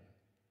follow him.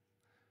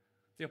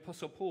 The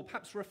Apostle Paul,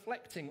 perhaps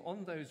reflecting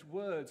on those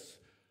words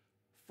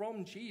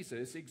from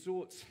Jesus,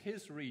 exhorts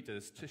his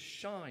readers to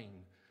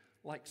shine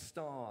like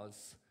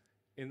stars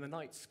in the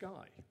night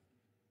sky.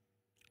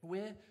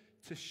 We're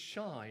to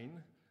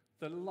shine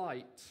the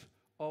light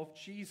of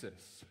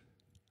Jesus.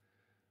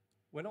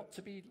 We're not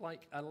to be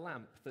like a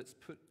lamp that's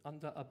put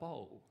under a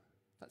bowl.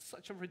 That's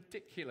such a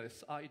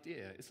ridiculous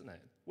idea, isn't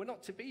it? We're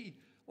not to be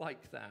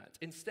like that.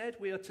 Instead,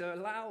 we are to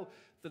allow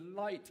the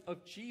light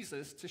of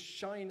Jesus to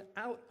shine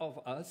out of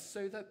us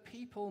so that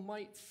people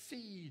might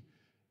see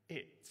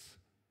it.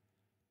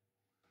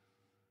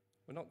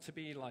 We're not to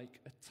be like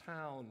a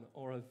town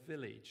or a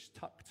village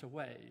tucked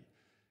away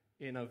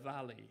in a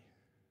valley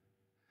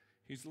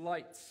whose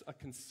lights are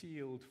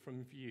concealed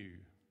from view.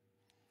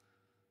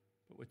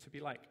 But we're to be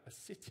like a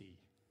city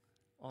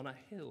on a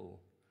hill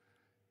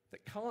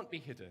that can't be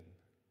hidden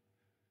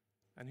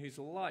and whose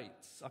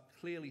lights are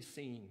clearly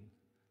seen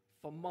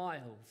for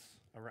miles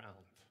around.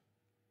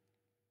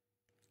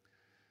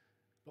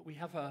 But we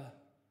have a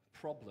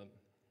problem,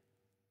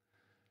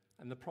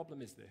 and the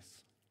problem is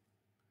this: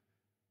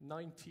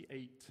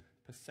 98%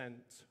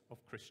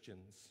 of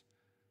Christians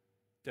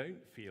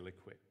don't feel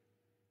equipped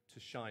to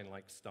shine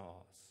like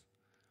stars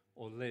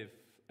or live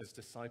as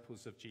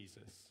disciples of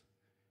Jesus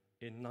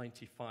in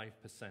 95%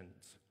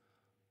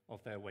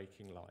 of their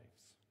waking lives.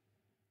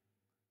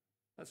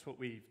 That's what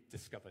we've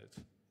discovered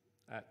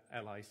at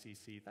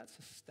LICC. That's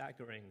a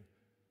staggering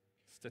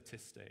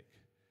statistic,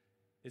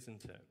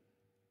 isn't it?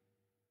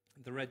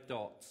 The red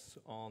dots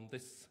on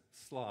this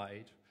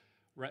slide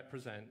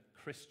represent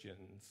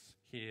Christians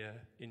here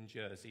in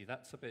Jersey.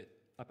 That's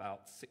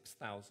about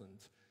 6,000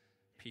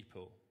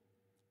 people.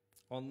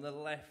 On the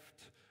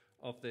left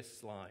of this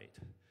slide,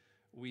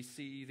 we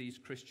see these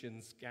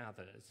Christians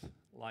gathered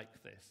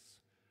like this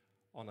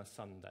on a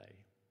Sunday,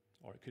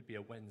 or it could be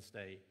a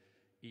Wednesday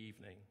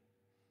evening.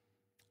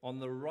 On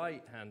the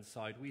right-hand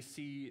side, we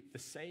see the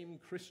same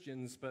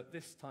Christians, but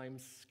this time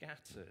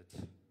scattered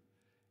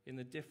in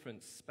the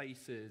different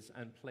spaces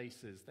and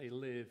places they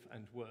live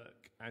and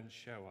work and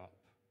show up.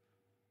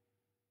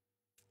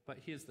 But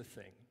here's the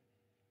thing.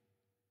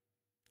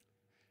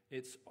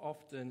 It's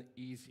often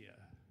easier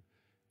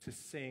to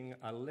sing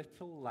a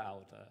little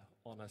louder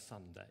on a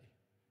Sunday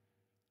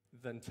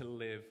than to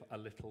live a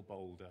little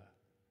bolder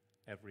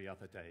every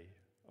other day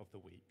of the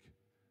week,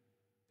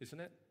 isn't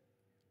it?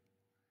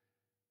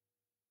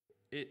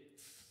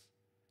 It's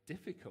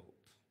difficult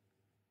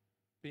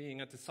being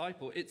a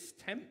disciple. It's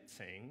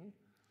tempting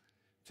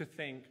to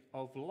think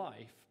of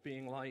life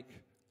being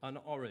like an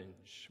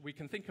orange. We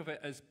can think of it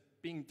as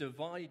being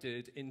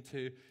divided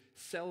into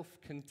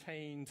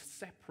self-contained,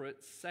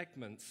 separate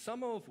segments,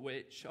 some of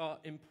which are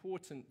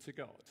important to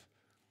God.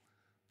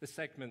 The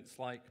segments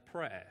like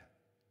prayer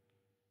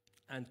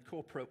and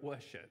corporate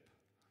worship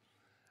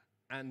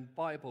and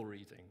Bible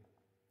reading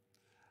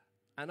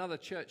and other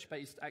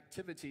church-based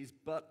activities,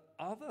 but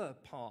other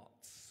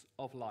parts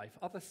of life,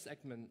 other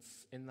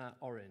segments in that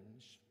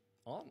orange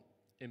aren't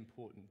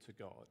important to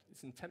God.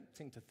 It's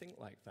tempting to think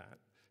like that.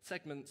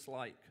 Segments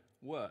like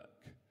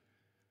work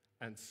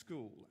and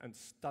school and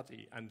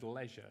study and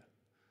leisure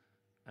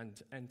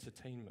and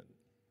entertainment.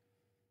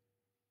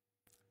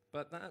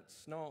 But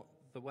that's not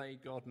the way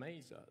God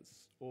made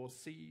us or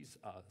sees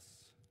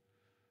us.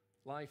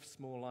 Life's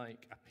more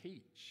like a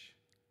peach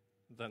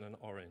than an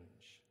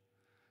orange.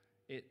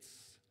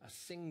 It's a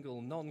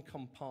single,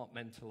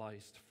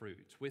 non-compartmentalized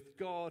fruit with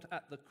God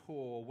at the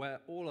core,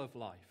 where all of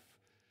life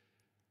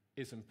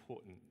is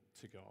important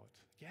to God.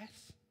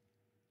 Yes?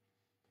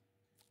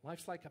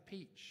 Life's like a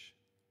peach,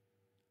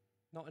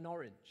 not an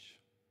orange.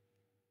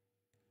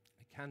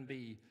 It can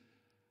be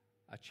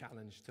a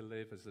challenge to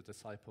live as a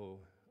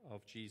disciple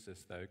of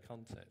Jesus, though,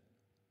 can't it?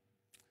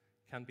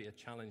 It can be a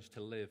challenge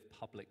to live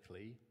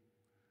publicly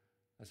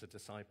as a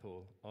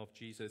disciple of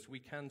Jesus. We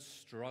can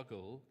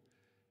struggle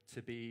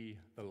to be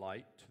the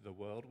light to the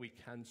world. We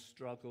can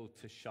struggle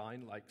to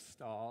shine like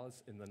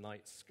stars in the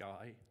night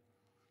sky.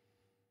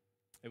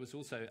 It was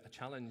also a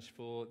challenge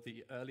for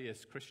the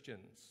earliest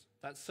Christians.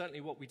 That's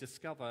certainly what we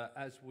discover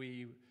as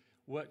we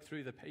work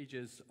through the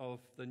pages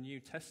of the New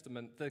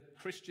Testament. The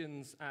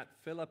Christians at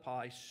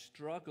Philippi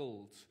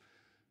struggled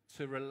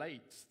to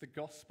relate the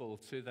gospel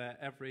to their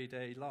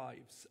everyday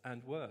lives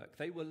and work.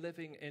 They were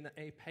living in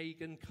a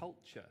pagan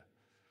culture,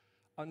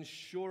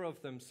 unsure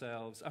of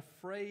themselves,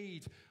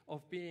 afraid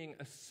of being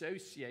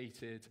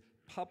associated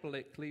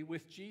publicly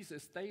with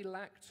Jesus. They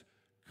lacked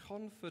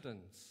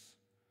confidence.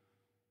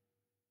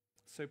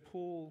 So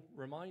Paul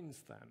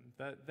reminds them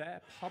that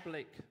their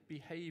public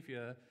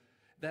behavior,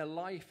 their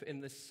life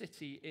in the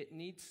city, it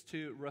needs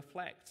to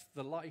reflect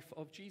the life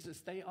of Jesus.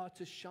 They are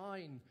to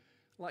shine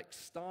like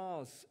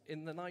stars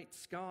in the night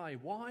sky.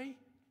 Why?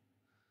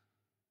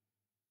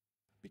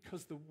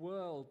 Because the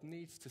world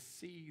needs to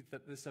see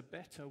that there's a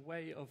better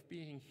way of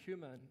being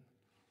human.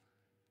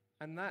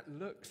 And that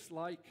looks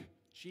like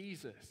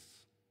Jesus.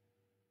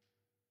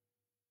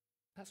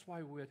 That's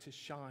why we're to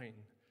shine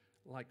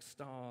like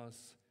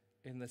stars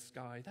in the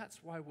sky.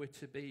 That's why we're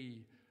to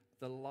be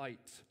the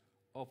light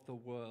of the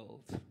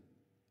world.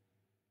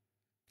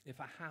 If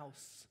a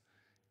house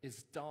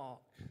is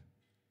dark,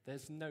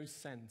 there's no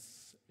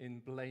sense in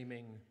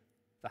blaming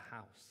the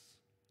house.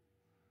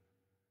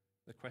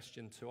 The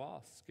question to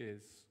ask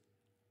is,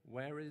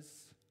 where is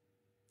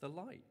the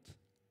light?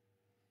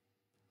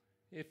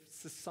 If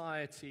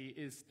society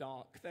is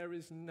dark, there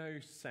is no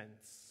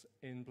sense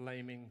in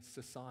blaming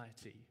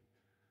society.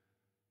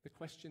 The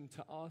question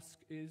to ask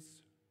is,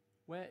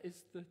 where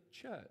is the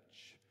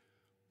church?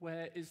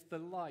 Where is the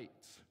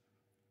light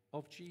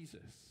of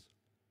Jesus?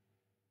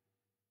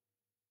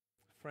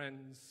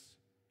 Friends,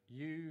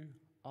 you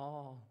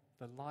are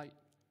the light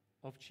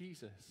of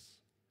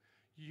Jesus.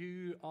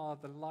 You are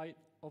the light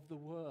of the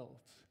world.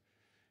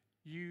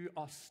 You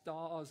are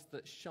stars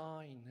that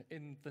shine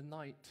in the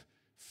night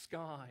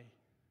sky.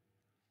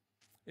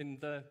 In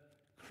the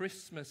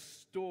Christmas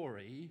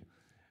story,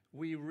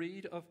 we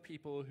read of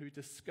people who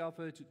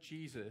discovered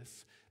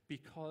Jesus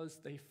because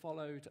they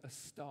followed a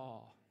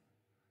star.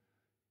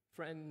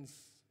 Friends,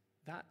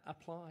 that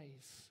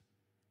applies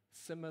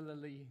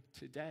similarly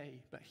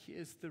today. But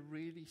here's the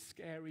really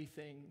scary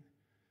thing.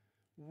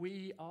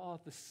 We are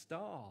the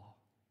star.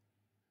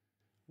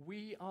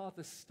 We are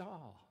the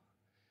star.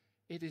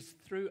 It is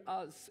through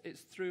us,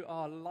 it's through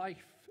our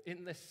life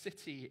in the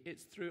city,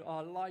 it's through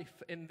our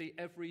life in the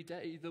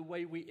everyday, the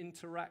way we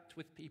interact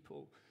with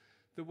people,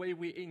 the way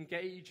we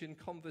engage in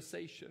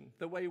conversation,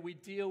 the way we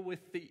deal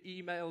with the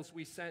emails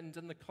we send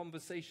and the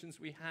conversations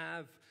we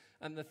have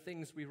and the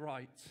things we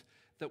write,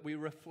 that we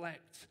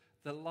reflect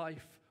the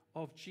life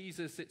of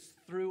Jesus. It's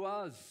through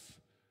us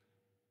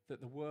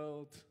that the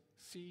world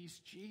sees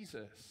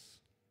Jesus.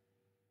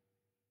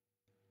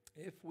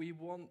 If we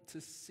want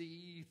to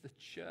see the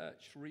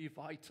church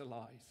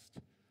revitalized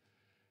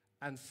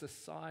and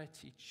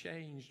society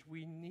changed,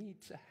 we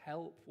need to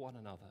help one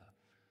another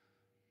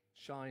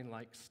shine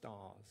like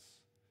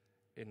stars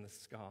in the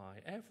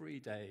sky every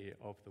day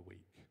of the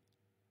week,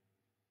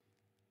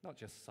 not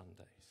just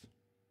Sundays.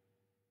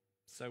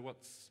 So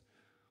what's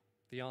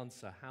the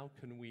answer? How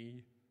can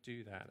we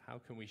do that? How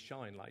can we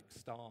shine like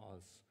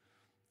stars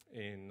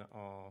in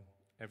our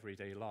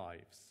everyday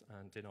lives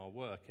and in our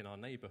work, in our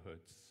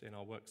neighborhoods, in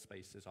our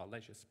workspaces, our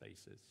leisure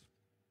spaces?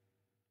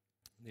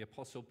 The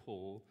Apostle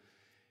Paul,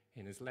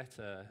 in his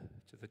letter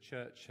to the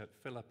church at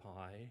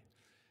Philippi,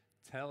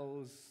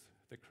 tells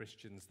the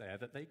Christians there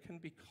that they can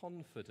be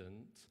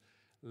confident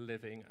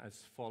living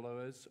as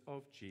followers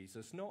of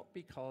Jesus, not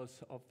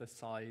because of the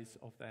size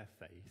of their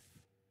faith,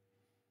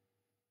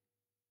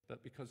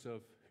 but because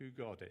of who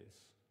God is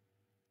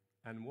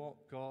and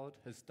what God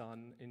has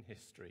done in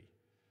history,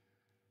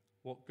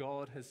 what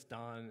God has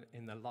done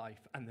in the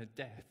life and the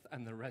death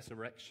and the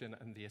resurrection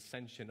and the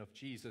ascension of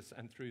Jesus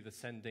and through the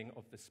sending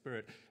of the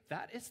Spirit.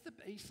 That is the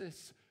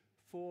basis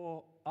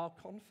for our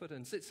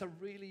confidence. It's a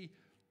really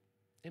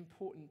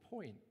important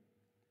point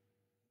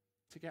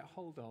to get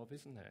hold of,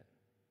 isn't it?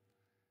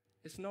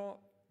 It's not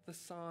the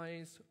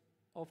size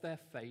of their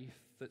faith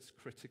that's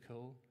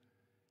critical.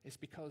 It's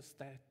because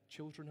they're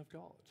children of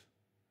God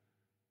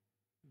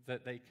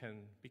that they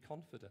can be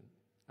confident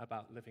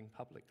about living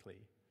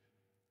publicly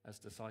as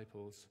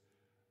disciples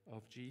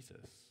of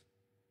Jesus.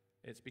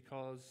 It's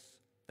because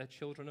they're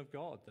children of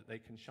God that they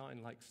can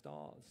shine like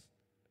stars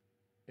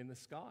in the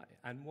sky.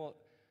 And what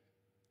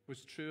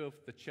was true of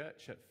the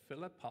church at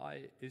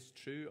Philippi is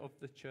true of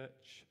the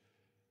church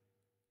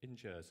in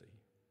Jersey.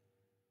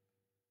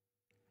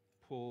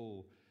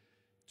 Paul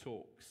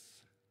talks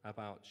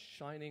about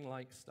shining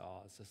like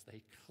stars as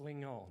they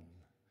cling on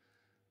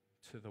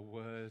to the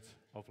word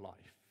of life.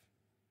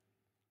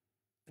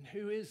 And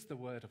who is the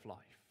word of life?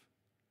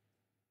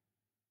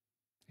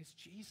 It's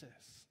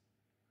Jesus.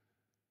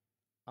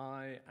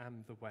 I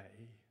am the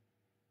way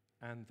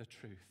and the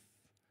truth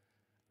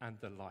and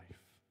the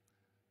life,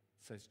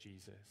 says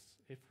Jesus.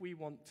 If we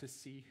want to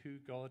see who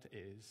God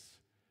is,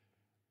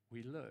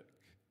 we look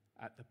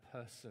at the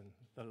person,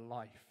 the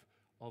life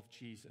of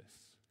Jesus.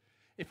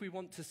 If we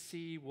want to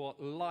see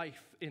what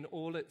life in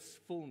all its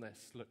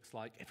fullness looks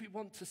like, if we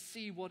want to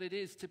see what it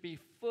is to be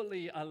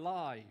fully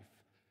alive,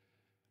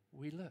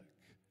 we look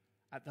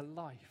at the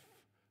life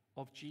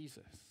of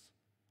Jesus.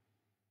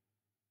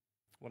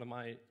 One of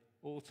my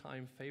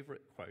all-time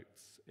favorite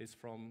quotes is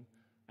from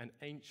an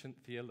ancient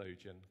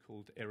theologian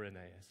called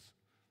Irenaeus.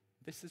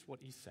 This is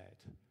what he said: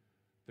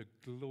 "The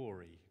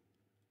glory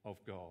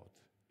of God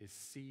is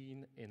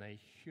seen in a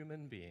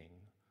human being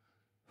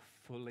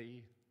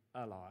fully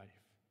alive."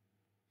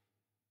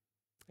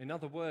 In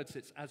other words,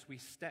 it's as we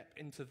step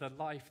into the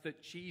life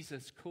that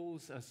Jesus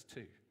calls us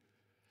to,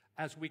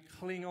 as we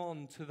cling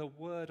on to the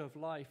word of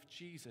life,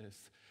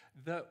 Jesus,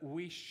 that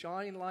we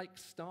shine like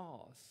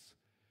stars,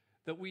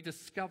 that we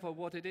discover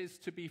what it is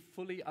to be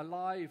fully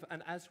alive.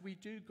 And as we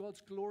do,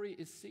 God's glory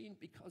is seen,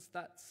 because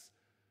that's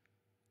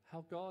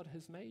how God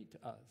has made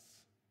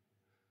us.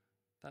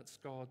 That's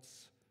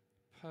God's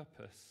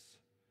purpose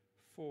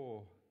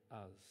for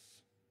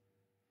us.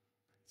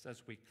 It's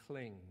as we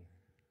cling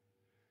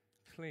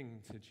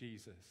to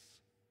Jesus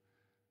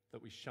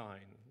that we shine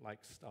like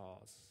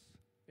stars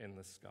in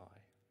the sky.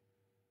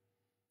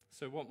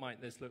 So what might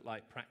this look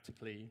like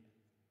practically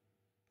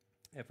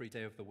every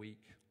day of the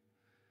week,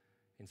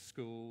 in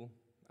school,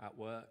 at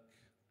work,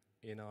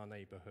 in our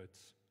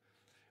neighborhoods?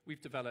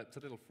 We've developed a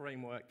little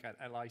framework at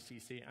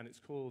LICC, and it's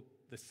called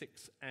the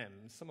 6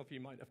 M's. Some of you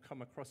might have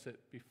come across it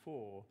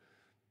before.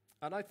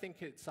 And I think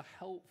it's a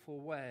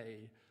helpful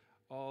way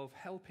of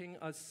helping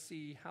us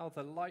see how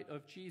the light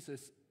of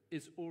Jesus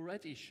is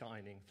already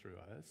shining through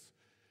us,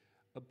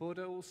 but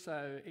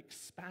also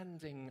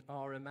expanding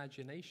our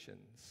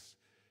imaginations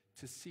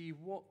to see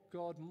what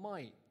God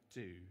might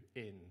do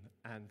in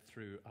and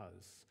through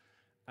us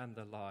and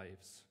the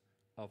lives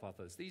of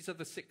others. These are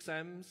the 6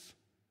 M's.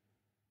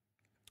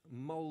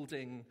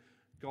 Molding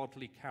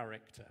godly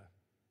character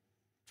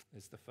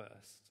is the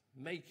first.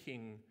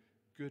 Making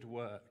good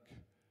work.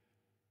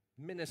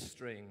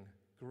 Ministering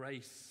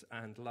grace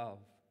and love.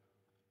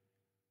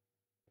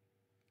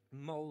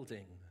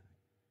 Molding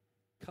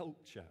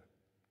culture.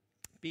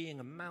 Being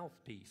a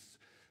mouthpiece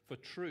for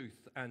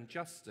truth and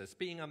justice.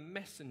 Being a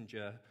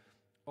messenger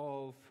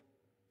of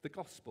the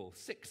gospel.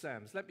 6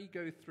 M's. Let me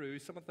go through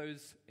some of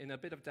those in a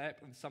bit of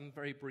depth and some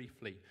very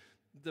briefly.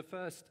 The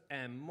first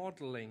M,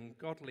 modeling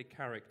godly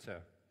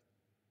character.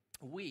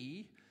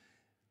 We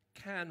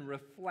can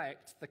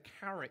reflect the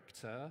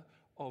character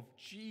of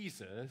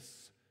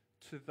Jesus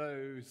to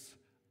those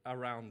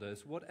around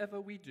us.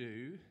 Whatever we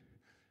do,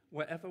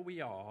 wherever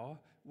we are,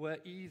 we're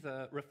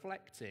either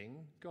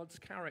reflecting God's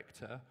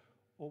character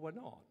or we're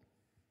not.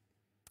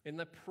 In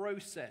the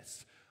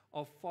process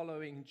of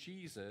following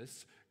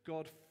Jesus,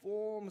 God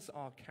forms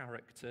our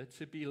character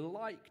to be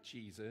like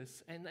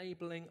Jesus,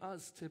 enabling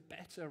us to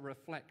better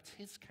reflect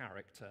his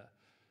character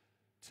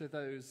to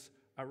those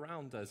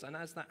around us. And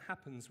as that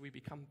happens, we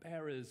become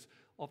bearers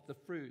of the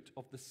fruit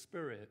of the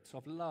Spirit,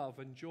 of love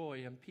and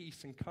joy and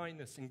peace and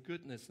kindness and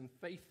goodness and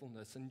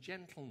faithfulness and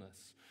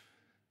gentleness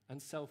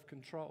and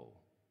self-control.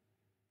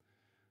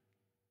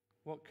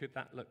 What could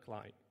that look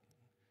like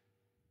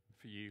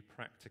for you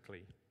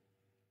practically?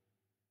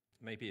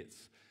 Maybe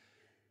it's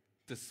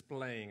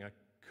displaying a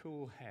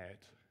cool head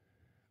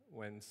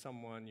when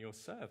someone you're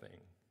serving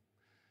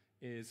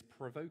is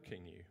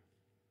provoking you.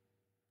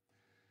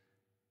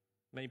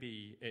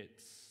 Maybe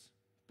it's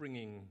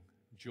bringing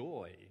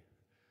joy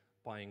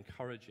by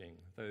encouraging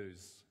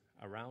those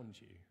around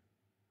you.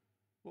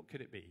 What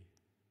could it be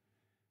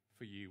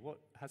for you? What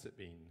has it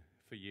been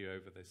for you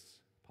over this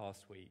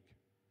past week?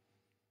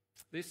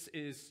 This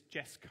is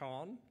Jess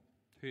Khan,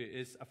 who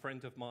is a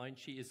friend of mine.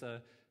 She is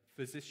a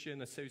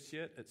physician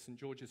associate at St.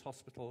 George's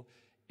Hospital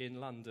in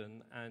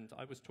London, and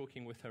I was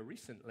talking with her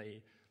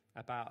recently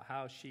about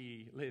how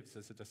she lives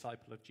as a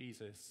disciple of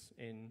Jesus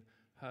in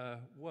her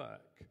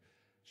work.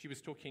 She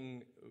was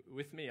talking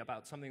with me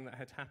about something that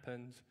had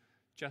happened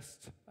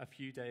just a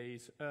few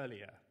days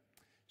earlier.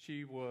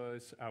 She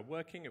was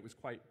working, it was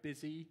quite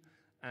busy,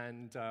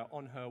 and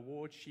on her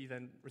ward she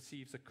then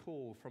receives a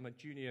call from a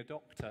junior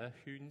doctor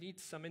who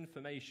needs some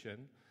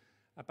information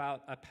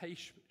about a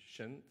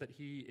patient that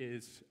he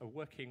is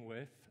working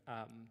with,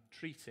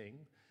 treating,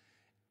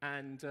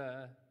 and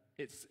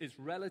it's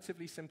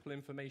relatively simple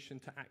information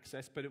to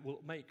access, but it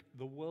will make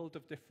the world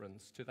of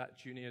difference to that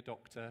junior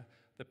doctor,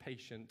 the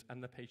patient,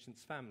 and the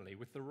patient's family.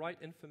 With the right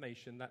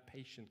information, that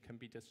patient can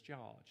be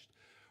discharged.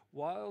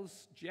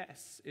 Whilst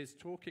Jess is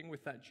talking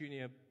with that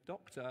junior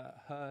doctor,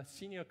 her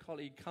senior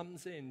colleague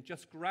comes in,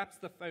 just grabs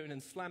the phone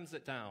and slams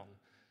it down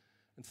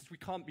and says, "We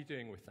can't be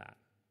doing with that.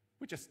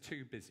 We're just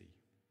too busy."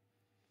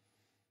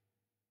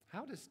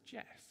 How does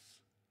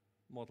Jess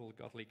model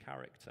godly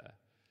character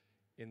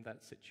in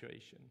that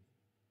situation?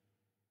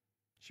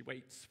 She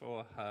waits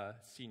for her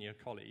senior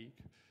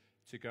colleague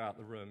to go out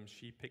the room.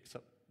 She picks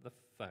up the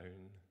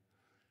phone.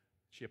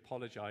 She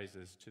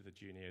apologizes to the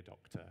junior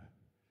doctor,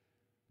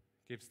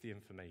 gives the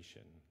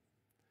information,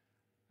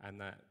 and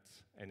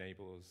that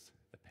enables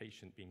the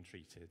patient being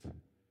treated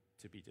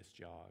to be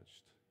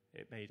discharged.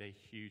 It made a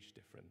huge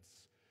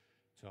difference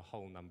to a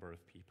whole number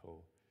of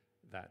people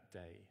that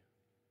day.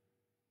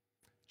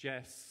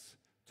 Jess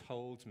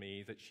told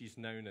me that she's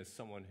known as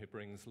someone who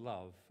brings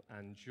love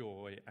and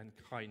joy and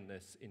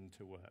kindness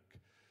into work.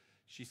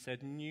 She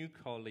said new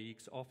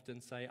colleagues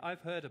often say,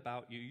 "I've heard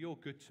about you, you're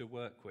good to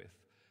work with,"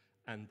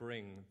 and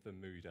bring the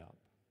mood up.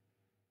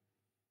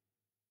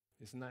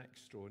 Isn't that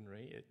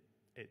extraordinary?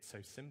 It's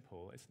so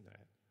simple, isn't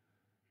it?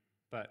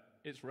 But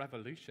it's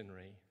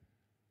revolutionary.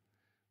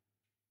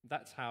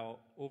 That's how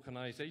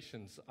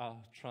organizations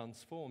are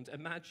transformed.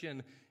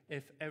 Imagine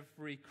if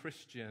every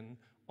Christian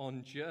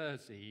on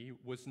Jersey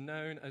was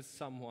known as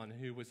someone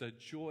who was a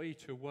joy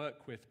to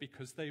work with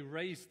because they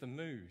raised the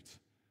mood.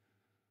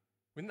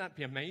 Wouldn't that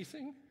be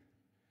amazing?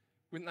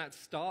 Wouldn't that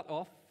start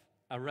off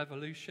a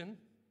revolution?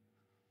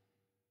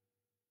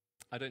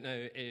 I don't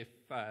know if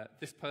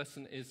this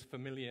person is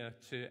familiar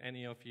to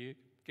any of you.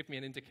 Give me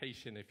an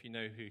indication if you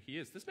know who he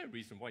is. There's no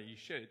reason why you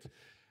should.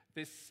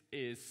 This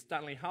is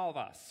Stanley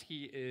Harvas.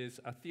 He is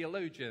a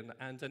theologian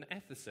and an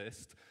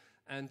ethicist,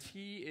 and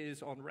he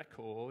is on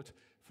record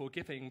for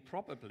giving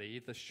probably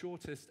the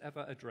shortest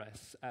ever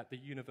address at the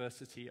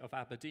University of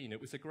Aberdeen.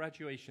 It was a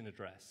graduation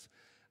address,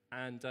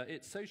 and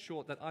it's so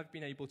short that I've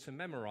been able to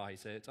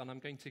memorize it, and I'm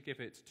going to give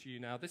it to you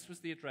now. This was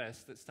the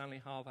address that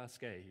Stanley Harvas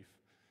gave.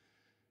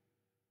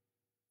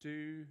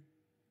 Do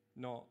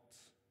not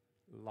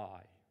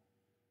lie.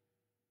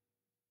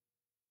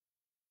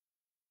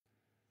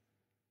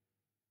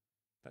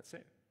 That's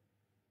it.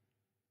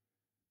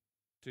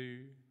 Do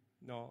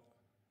not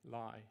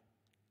lie.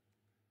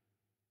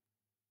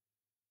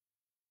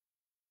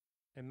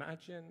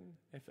 Imagine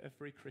if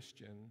every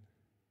Christian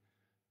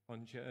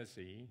on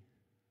Jersey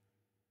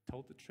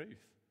told the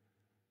truth,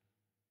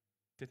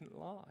 didn't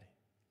lie.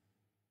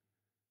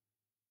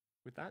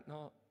 Would that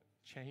not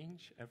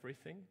change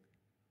everything?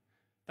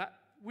 That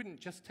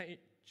wouldn't just change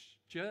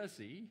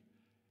Jersey,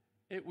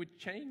 it would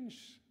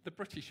change the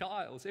British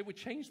Isles, it would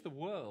change the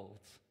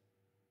world.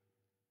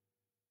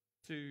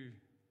 Do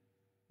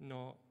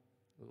not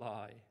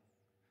lie.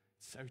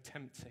 So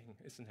tempting,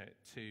 isn't it,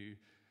 to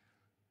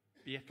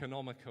be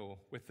economical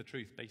with the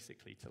truth,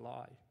 basically, to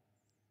lie.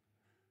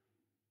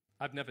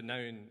 I've never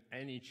known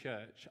any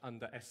church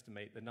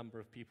underestimate the number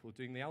of people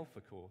doing the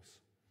Alpha course.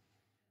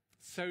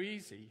 So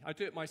easy. I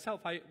do it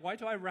myself. Why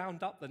do I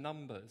round up the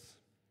numbers?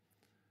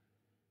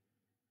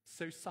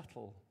 So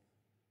subtle.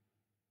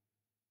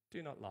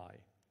 Do not lie.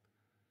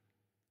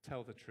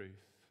 Tell the truth.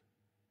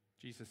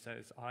 Jesus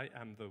says, I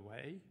am the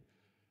way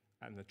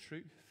and the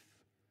truth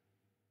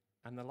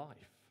and the life.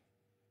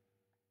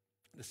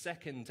 The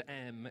second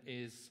M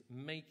is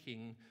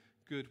making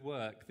good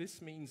work.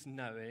 This means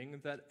knowing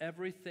that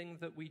everything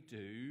that we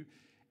do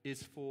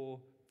is for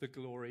the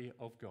glory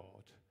of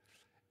God.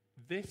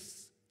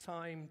 This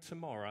time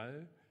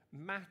tomorrow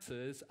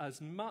matters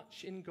as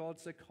much in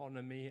God's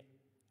economy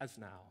as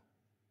now.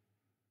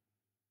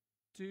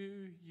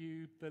 Do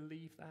you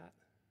believe that?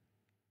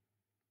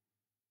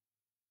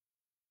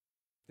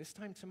 This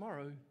time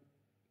tomorrow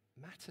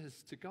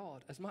matters to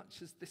God as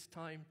much as this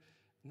time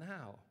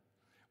now.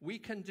 We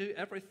can do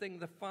everything,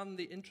 the fun,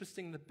 the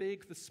interesting, the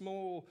big, the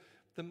small,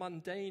 the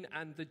mundane,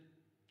 and the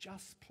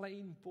just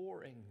plain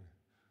boring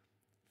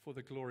for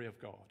the glory of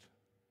God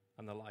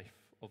and the life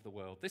of the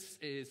world. This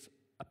is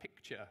a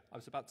picture. I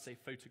was about to say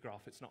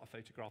photograph. It's not a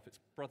photograph. It's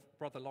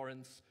Brother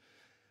Lawrence,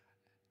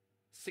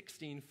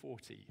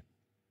 1640.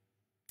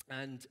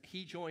 And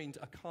he joined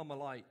a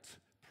Carmelite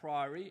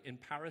priory in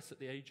Paris at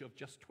the age of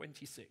just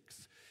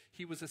 26.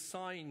 He was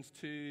assigned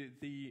to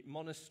the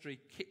monastery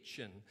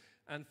kitchen,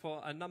 and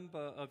for a number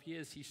of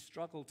years he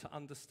struggled to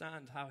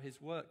understand how his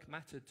work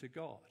mattered to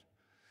God.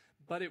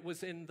 But it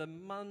was in the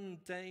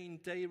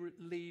mundane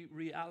daily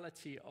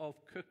reality of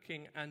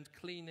cooking and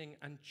cleaning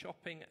and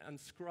chopping and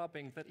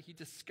scrubbing that he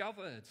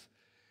discovered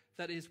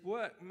that his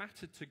work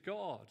mattered to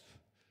God,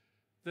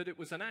 that it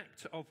was an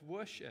act of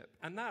worship.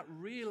 And that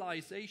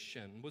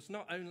realization was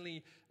not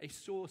only a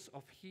source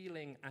of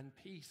healing and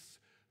peace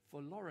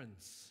for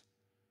Lawrence,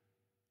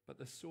 but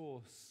the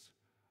source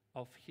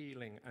of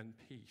healing and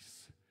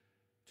peace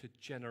to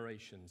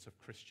generations of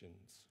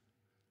Christians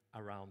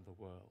around the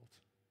world.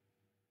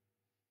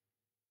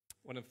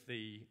 One of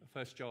the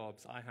first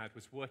jobs I had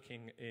was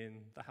working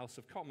in the House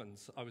of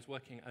Commons. I was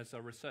working as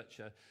a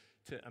researcher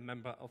to a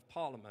member of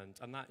Parliament,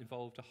 and that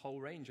involved a whole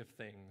range of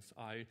things.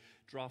 I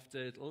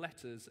drafted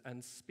letters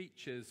and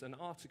speeches and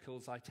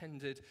articles. I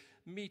attended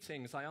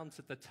meetings. I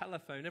answered the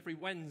telephone. Every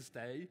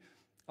Wednesday,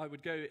 I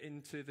would go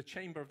into the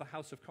chamber of the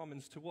House of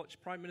Commons to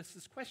watch Prime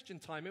Minister's Question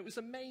Time. It was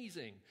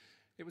amazing.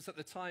 It was at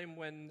the time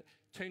when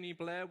Tony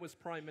Blair was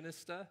Prime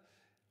Minister,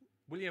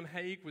 William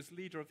Hague was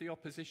leader of the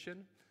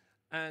opposition,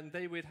 and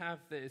they would have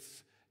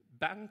this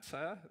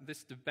banter,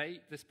 this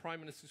debate, this Prime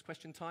Minister's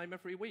Question Time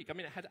every week. I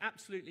mean, it had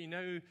absolutely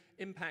no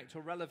impact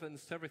or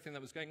relevance to everything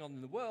that was going on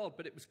in the world,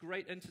 but it was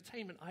great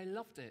entertainment. I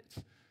loved it.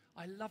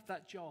 I loved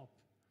that job.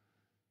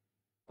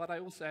 But I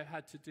also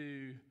had to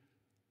do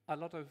a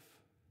lot of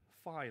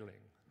filing,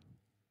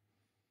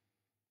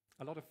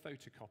 a lot of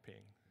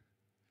photocopying,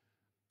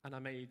 and I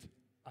made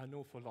an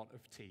awful lot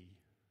of tea.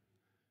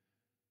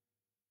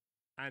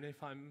 And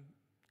if I'm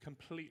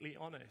completely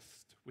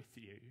honest with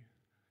you,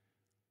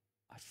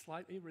 I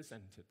slightly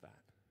resented that.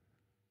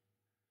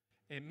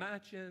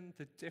 Imagine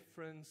the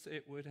difference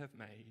it would have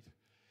made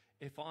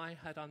if I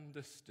had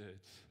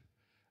understood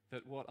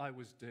that what I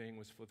was doing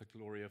was for the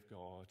glory of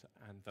God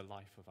and the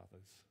life of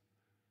others.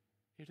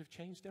 It would have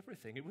changed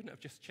everything. It wouldn't have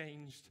just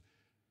changed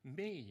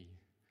me.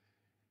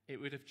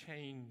 It would have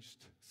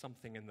changed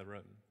something in the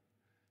room.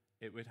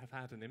 It would have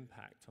had an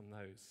impact on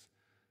those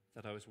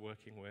that I was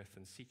working with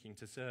and seeking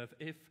to serve,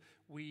 if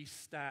we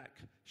stack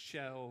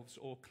shelves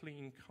or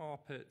clean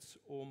carpets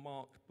or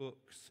mark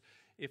books,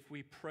 if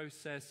we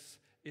process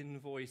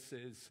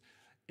invoices,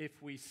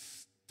 if we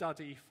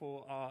study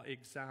for our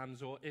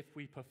exams, or if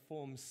we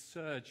perform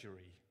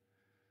surgery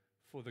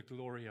for the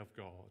glory of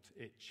God,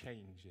 it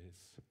changes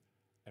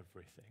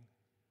everything.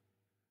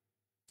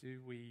 Do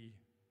we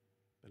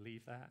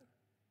believe that?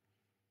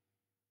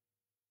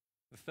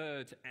 The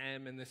third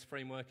M in this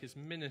framework is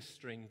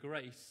ministering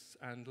grace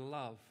and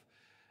love.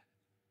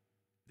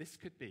 This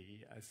could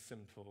be as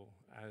simple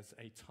as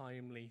a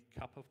timely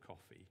cup of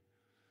coffee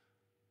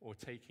or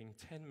taking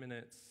 10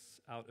 minutes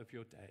out of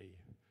your day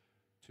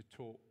to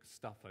talk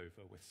stuff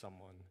over with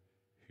someone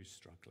who's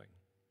struggling.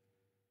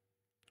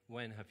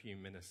 When have you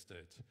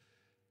ministered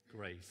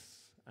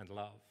grace and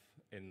love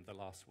in the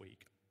last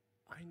week?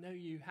 I know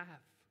you have.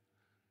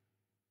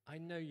 I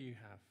know you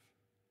have.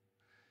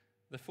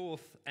 The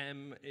fourth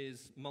M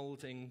is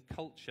molding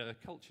culture.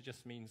 Culture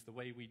just means the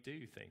way we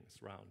do things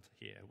round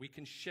here. We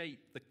can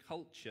shape the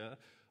culture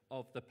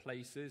of the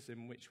places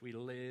in which we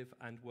live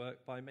and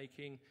work by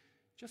making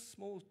just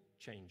small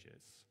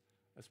changes,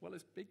 as well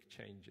as big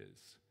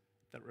changes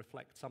that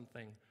reflect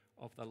something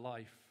of the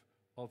life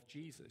of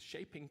Jesus.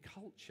 Shaping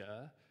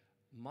culture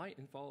might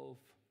involve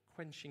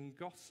quenching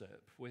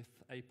gossip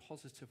with a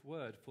positive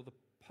word for the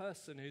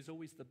person who's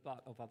always the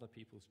butt of other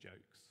people's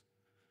jokes.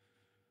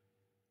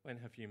 When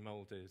have you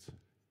molded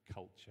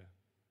culture?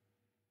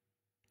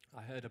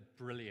 I heard a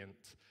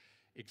brilliant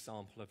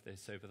example of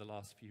this over the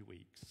last few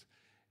weeks.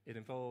 It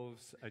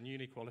involves a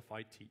newly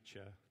qualified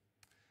teacher.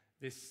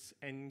 This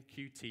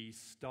NQT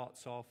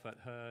starts off at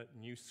her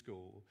new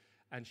school,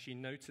 and she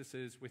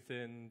notices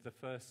within the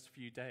first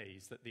few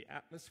days that the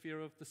atmosphere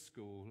of the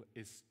school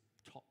is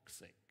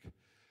toxic.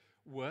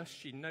 Worse,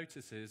 she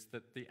notices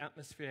that the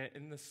atmosphere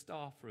in the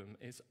staff room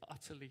is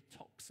utterly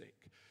toxic.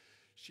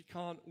 She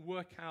can't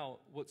work out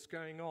what's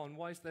going on.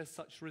 Why is there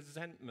such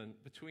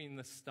resentment between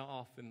the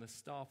staff in the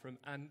staff room?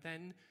 And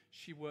then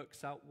she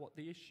works out what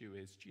the issue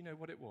is. Do you know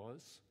what it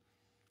was?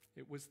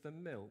 It was the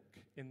milk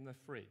in the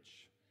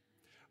fridge.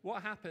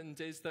 What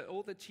happened is that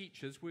all the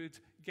teachers would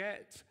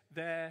get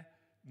their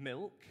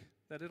milk,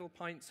 their little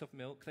pints of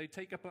milk. They'd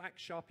take a black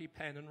Sharpie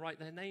pen and write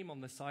their name on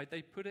the side.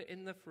 They'd put it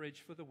in the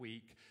fridge for the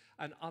week,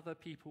 and other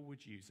people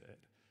would use it.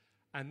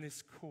 And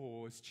this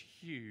caused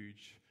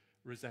huge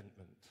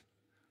resentment.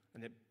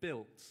 And it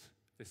built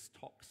this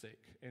toxic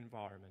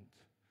environment.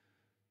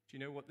 Do you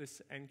know what this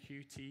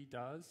NQT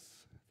does?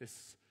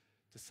 This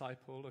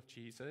disciple of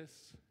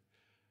Jesus?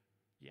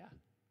 Yeah.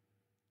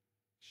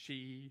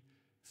 She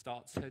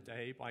starts her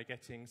day by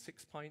getting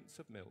 6 pints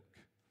of milk.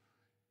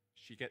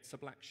 She gets a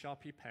black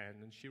Sharpie pen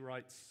and she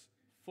writes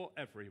 "for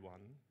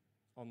everyone"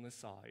 on the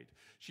side.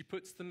 She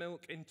puts the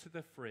milk into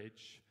the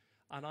fridge,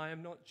 and I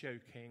am not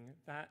joking,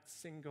 that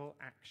single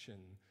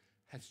action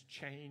has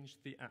changed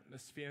the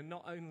atmosphere,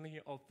 not only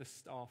of the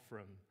staff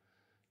room,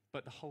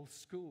 but the whole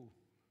school.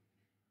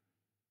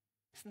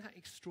 Isn't that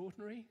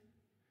extraordinary?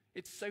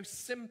 It's so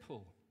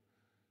simple,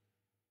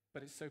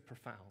 but it's so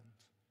profound.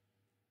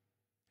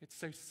 It's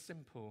so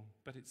simple,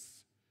 but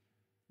it's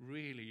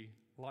really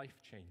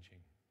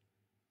life-changing.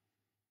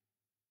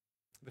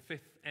 The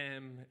fifth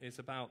M is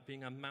about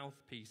being a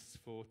mouthpiece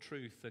for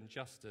truth and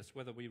justice.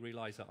 Whether we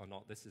realize it or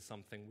not, this is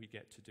something we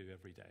get to do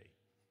every day.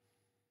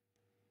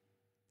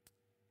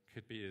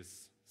 Could be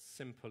as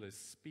simple as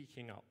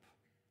speaking up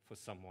for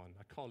someone,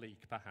 a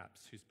colleague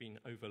perhaps, who's been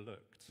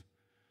overlooked.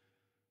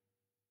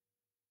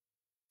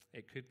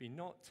 It could be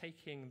not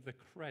taking the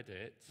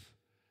credit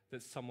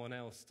that someone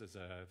else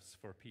deserves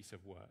for a piece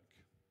of work.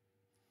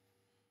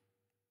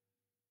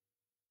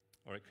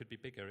 Or it could be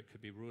bigger. It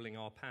could be ruling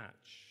our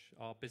patch,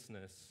 our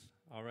business,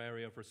 our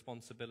area of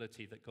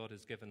responsibility that God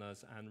has given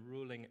us, and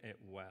ruling it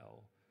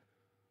well,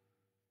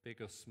 big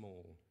or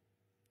small.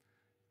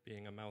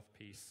 Being a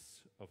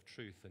mouthpiece of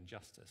truth and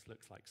justice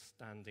looks like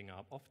standing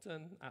up,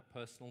 often at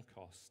personal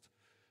cost,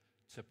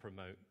 to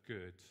promote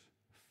good,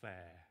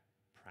 fair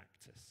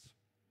practice.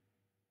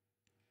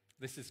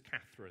 This is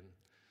Catherine.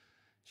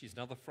 She's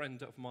another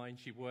friend of mine.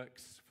 She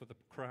works for the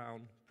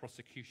Crown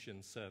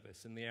Prosecution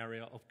Service in the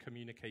area of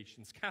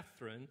communications.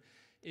 Catherine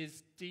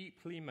is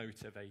deeply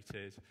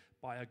motivated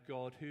by a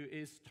God who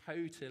is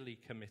totally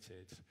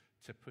committed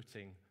to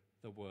putting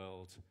the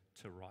world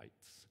to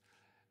rights.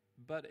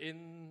 But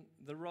in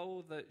the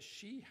role that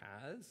she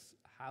has,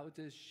 how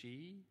does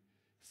she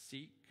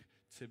seek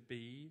to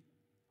be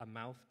a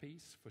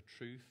mouthpiece for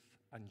truth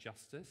and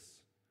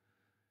justice?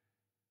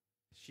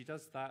 She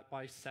does that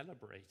by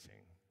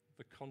celebrating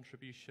the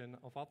contribution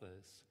of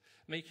others,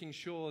 making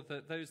sure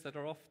that those that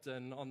are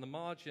often on the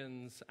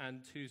margins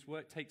and whose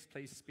work takes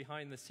place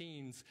behind the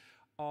scenes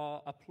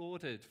are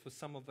applauded for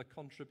some of the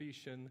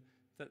contribution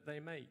that they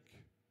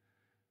make.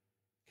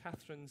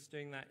 Catherine's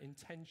doing that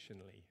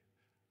intentionally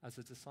as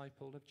a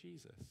disciple of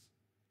Jesus.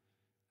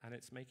 And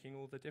it's making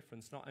all the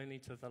difference, not only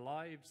to the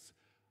lives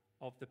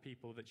of the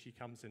people that she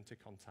comes into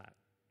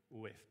contact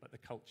with, but the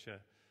culture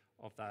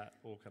of that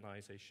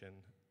organization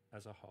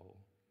as a whole.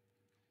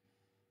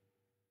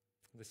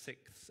 The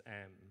sixth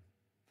M,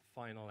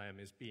 final M,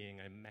 is being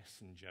a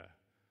messenger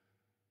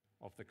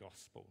of the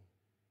gospel.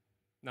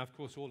 Now, of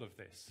course, all of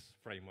this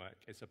framework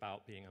is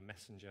about being a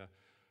messenger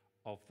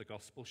of the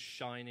gospel,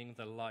 shining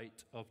the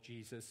light of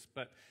Jesus.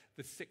 But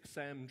the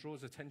 6M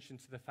draws attention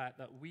to the fact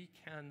that we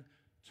can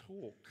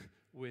talk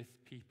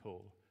with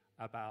people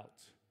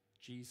about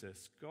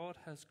Jesus. God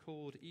has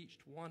called each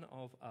one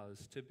of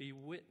us to be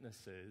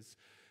witnesses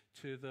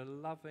to the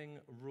loving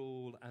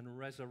rule and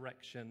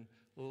resurrection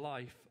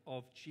life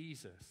of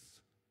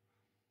Jesus.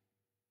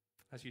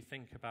 As you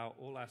think about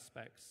all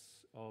aspects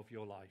of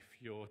your life,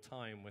 your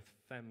time with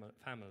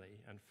family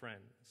and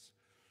friends,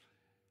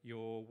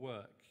 your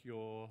work,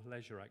 your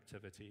leisure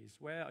activities,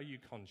 where are you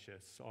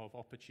conscious of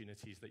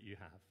opportunities that you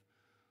have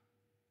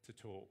to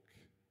talk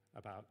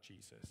about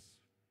Jesus?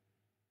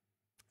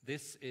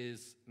 This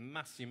is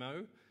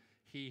Massimo.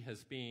 He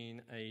has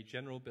been a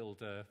general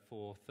builder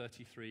for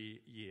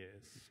 33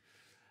 years.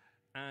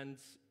 And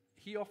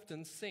he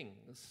often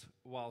sings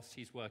whilst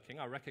he's working.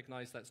 I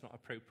recognize that's not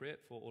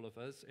appropriate for all of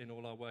us in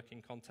all our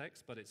working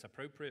contexts, but it's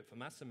appropriate for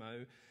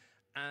Massimo.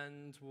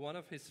 And one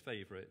of his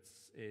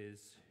favorites is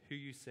Who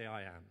You Say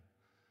I Am,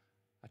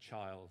 a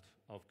Child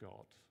of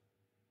God.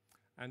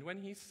 And when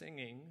he's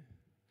singing,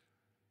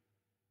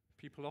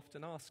 people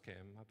often ask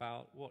him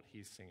about what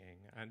he's singing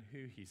and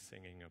who he's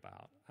singing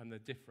about and the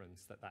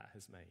difference that that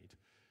has made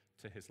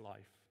to his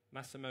life.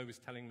 Massimo was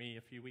telling me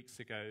a few weeks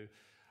ago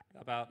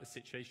about the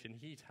situation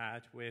he'd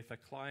had with a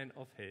client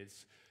of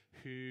his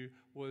who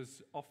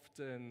was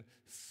often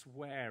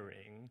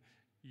swearing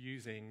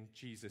using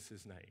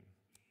Jesus' name.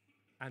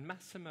 And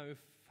Massimo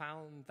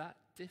found that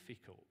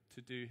difficult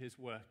to do his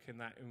work in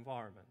that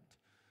environment.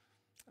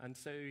 And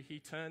so he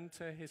turned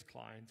to his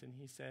client and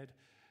he said,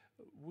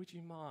 "Would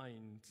you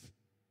mind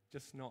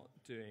just not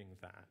doing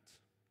that?"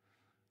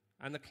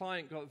 And the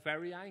client got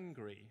very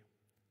angry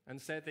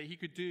and said that he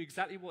could do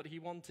exactly what he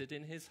wanted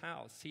in his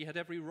house. He had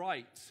every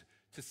right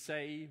to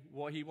say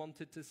what he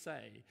wanted to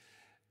say.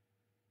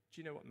 Do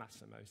you know what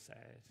Massimo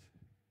said?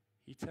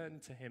 He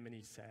turned to him and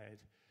he said,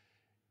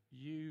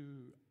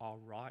 "You are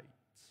right,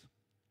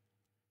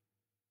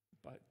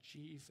 but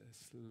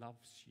Jesus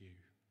loves you.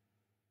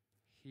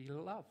 He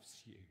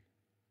loves you."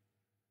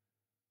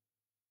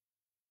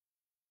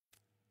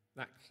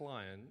 That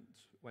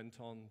client went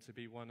on to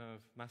be one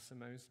of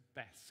Massimo's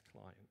best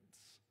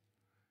clients,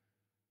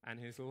 and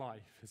his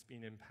life has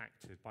been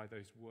impacted by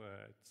those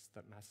words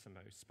that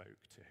Massimo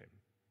spoke to him.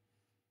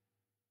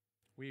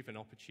 We have an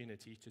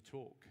opportunity to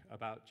talk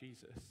about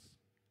Jesus.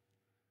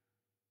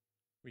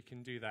 We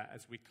can do that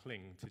as we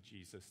cling to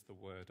Jesus, the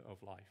word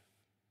of life.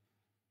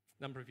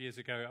 A number of years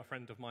ago, a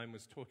friend of mine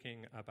was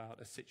talking about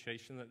a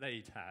situation that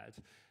they'd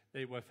had.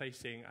 They were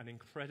facing an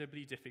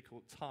incredibly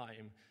difficult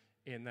time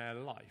in their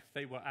life.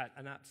 They were at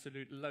an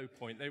absolute low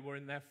point. They were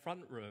in their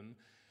front room,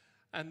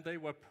 and they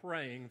were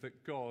praying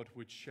that God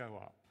would show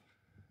up.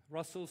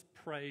 Russell's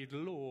prayed,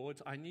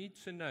 "Lord, I need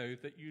to know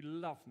that you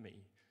love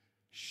me.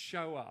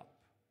 Show up.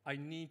 I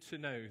need to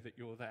know that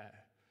you're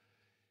there."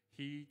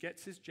 He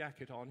gets his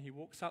jacket on, he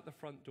walks out the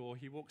front door,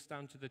 he walks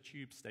down to the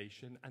tube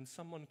station, and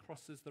someone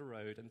crosses the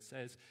road and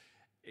says,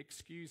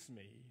 "Excuse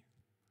me,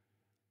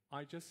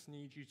 I just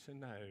need you to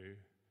know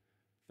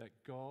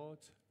that God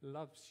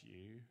loves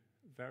you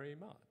very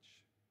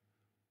much,"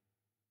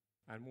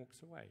 and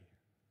walks away.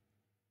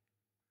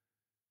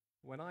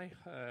 When I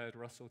heard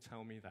Russell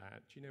tell me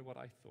that, do you know what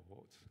I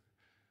thought?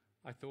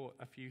 I thought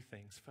a few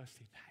things.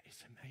 Firstly, that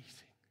is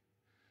amazing.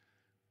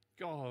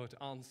 God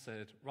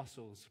answered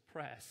Russell's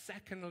prayer.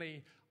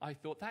 Secondly, I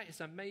thought, that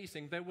is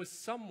amazing. There was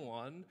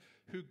someone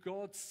who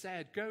God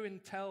said, "Go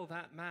and tell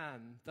that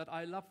man that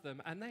I love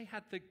them." And they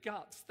had the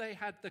guts, they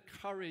had the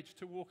courage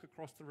to walk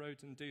across the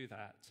road and do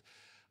that.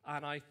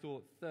 And I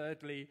thought,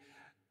 thirdly,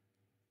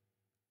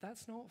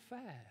 that's not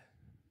fair.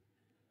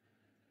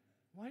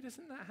 Why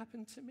doesn't that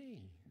happen to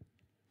me?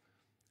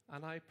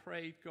 And I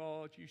prayed,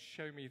 "God, you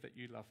show me that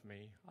you love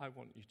me. I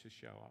want you to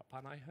show up."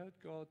 And I heard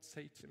God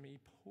say to me,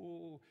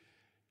 "Paul,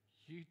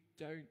 you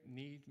don't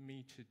need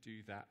me to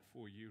do that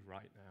for you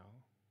right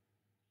now.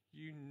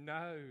 You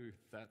know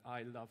that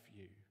I love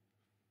you."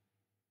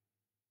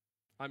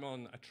 I'm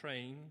on a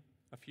train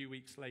a few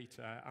weeks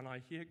later, and I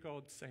hear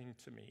God saying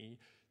to me,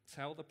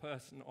 "Tell the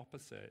person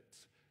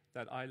opposite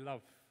that I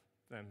love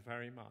them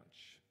very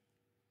much."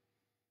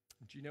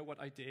 Do you know what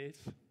I did?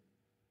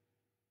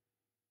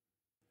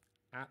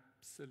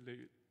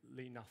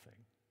 Absolutely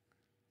nothing.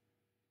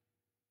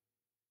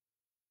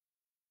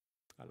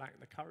 I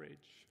lacked the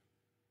courage.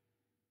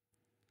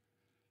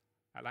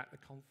 I lacked the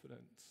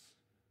confidence.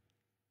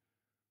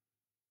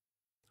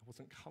 I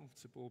wasn't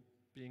comfortable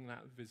being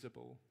that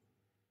visible,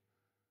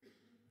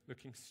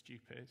 looking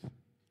stupid.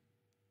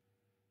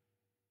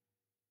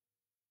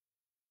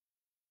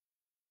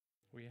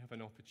 We have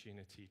an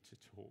opportunity to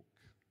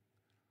talk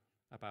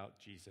about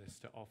Jesus,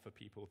 to offer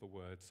people the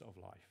words of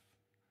life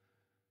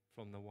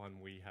from the one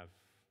we have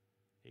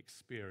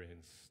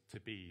experienced to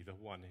be the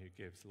one who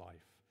gives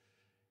life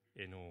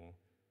in all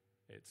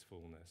its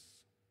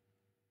fullness.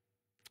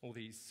 All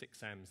these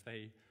 6 M's,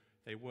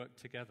 they work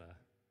together.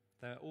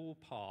 They're all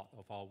part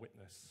of our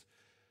witness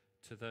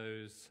to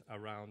those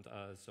around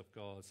us of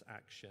God's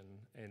action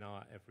in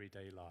our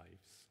everyday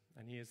lives.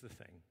 And here's the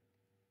thing.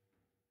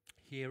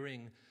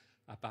 Hearing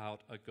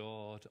about a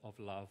God of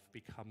love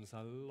becomes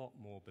a lot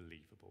more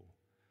believable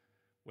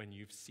when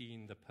you've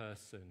seen the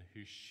person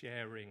who's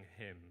sharing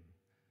him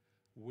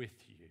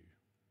with you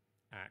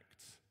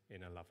act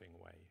in a loving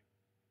way.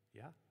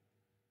 Yeah?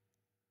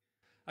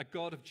 A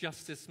God of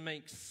justice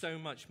makes so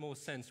much more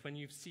sense when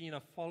you've seen a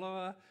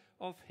follower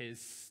of his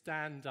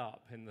stand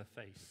up in the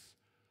face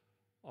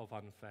of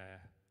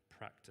unfair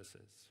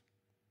practices.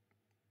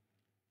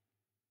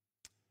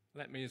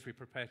 Let me, as we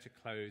prepare to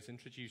close,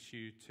 introduce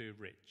you to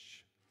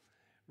Rich.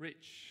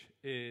 Rich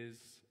is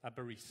a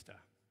barista,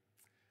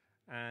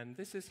 and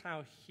this is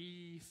how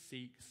he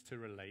seeks to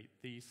relate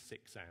these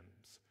 6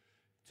 M's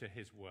to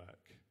his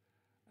work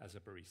as a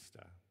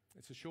barista.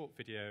 It's a short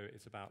video.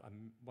 It's about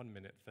 1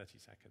 minute, 30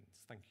 seconds.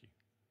 Thank you.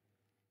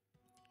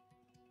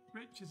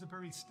 Rich is a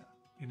barista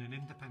in an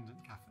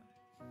independent cafe.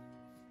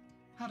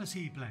 How does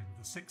he blend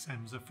the 6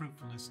 M's of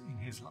fruitfulness in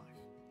his life?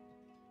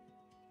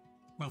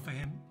 Well, for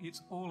him,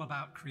 it's all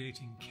about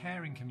creating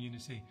caring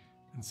community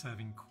and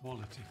serving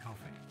quality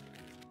coffee.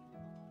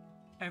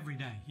 Every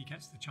day he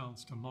gets the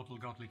chance to model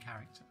godly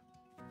character.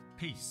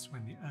 Peace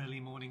when the early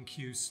morning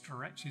queue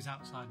stretches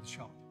outside the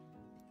shop.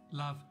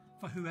 Love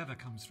for whoever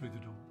comes through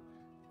the door.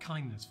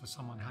 Kindness for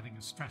someone having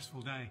a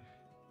stressful day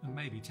and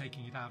maybe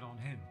taking it out on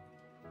him.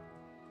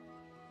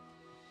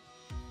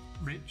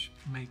 Rich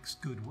makes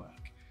good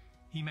work.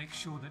 He makes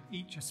sure that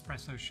each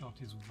espresso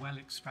shot is well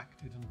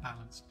extracted and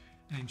balanced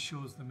and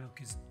ensures the milk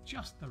is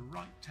just the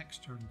right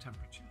texture and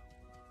temperature.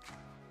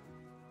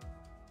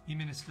 He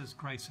ministers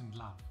grace and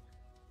love,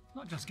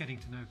 not just getting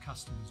to know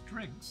customers'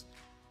 drinks,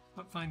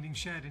 but finding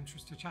shared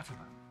interest to chat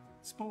about.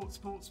 Sport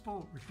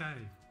with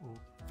Dave, or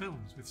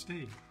films with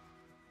Steve.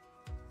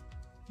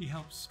 He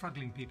helps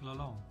struggling people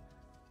along,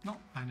 not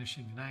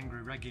banishing an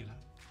angry regular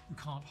who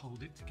can't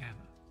hold it together.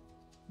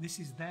 This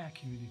is their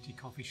community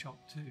coffee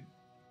shop too,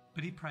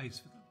 but he prays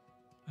for them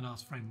and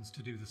asks friends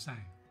to do the same.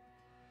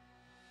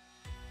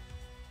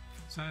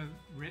 So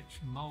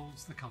Rich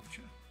moulds the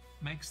culture,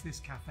 makes this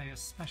cafe a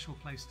special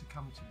place to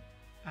come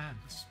to and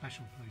a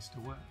special place to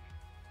work.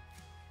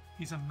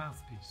 He's a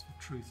mouthpiece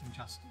for truth and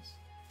justice,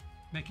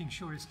 making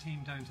sure his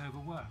team don't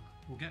overwork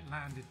or get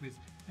landed with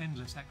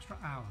endless extra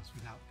hours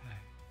without pay.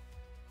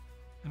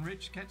 And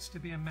Rich gets to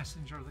be a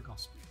messenger of the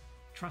gospel,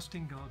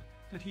 trusting God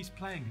that he's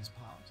playing his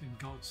part in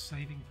God's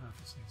saving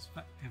purposes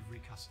for every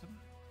customer,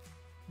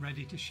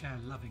 ready to share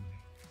lovingly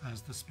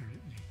as the Spirit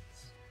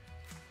leads.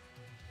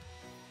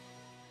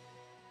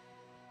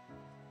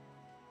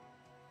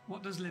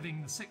 What does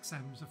living the 6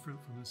 M's of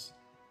fruitfulness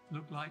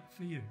look like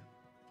for you?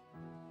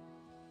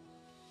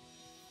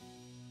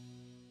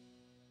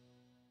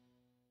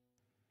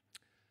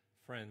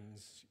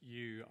 Friends,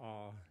 you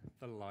are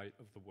the light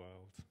of the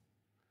world.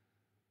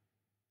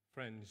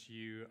 Friends,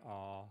 you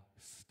are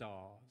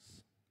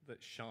stars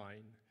that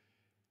shine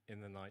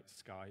in the night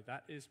sky.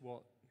 That is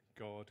what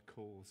God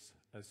calls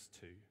us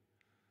to.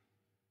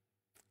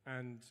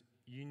 And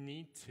you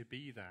need to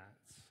be that.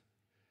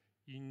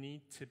 You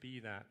need to be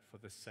that for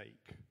the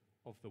sake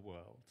of the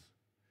world.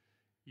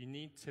 You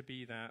need to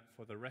be that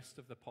for the rest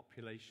of the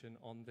population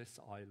on this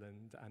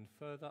island and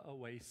further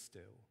away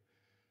still,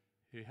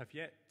 who have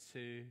yet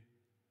to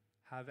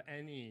have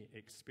any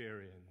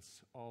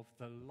experience of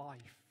the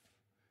life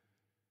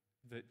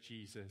that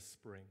Jesus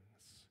brings.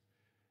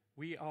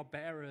 We are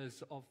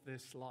bearers of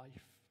this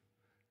life,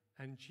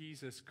 and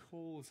Jesus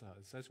calls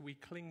us, as we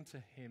cling to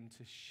him,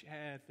 to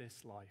share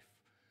this life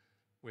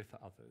with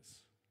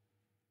others.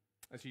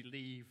 As you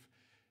leave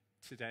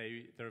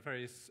today, there are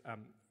various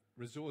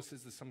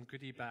resources. There's some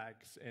goodie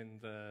bags in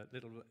the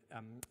little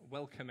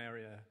welcome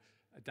area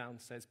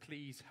downstairs.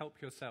 Please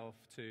help yourself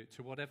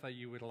to whatever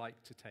you would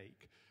like to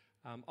take.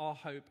 Our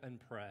hope and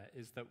prayer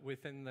is that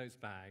within those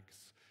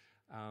bags,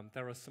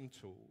 there are some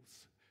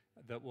tools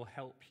that will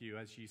help you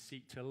as you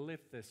seek to live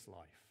this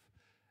life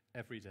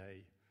every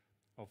day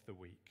of the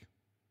week.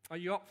 Are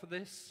you up for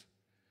this?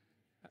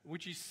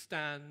 Would you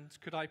stand?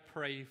 Could I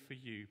pray for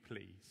you,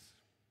 please?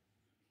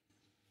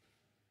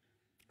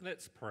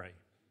 Let's pray.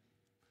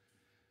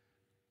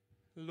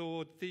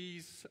 Lord,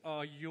 these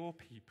are your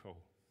people,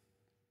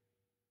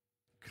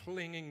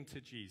 clinging to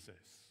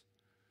Jesus,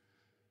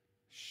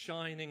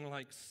 shining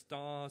like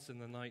stars in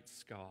the night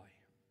sky.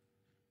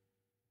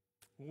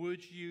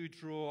 Would you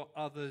draw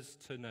others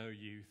to know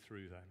you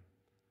through them?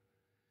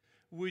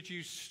 Would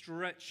you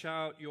stretch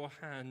out your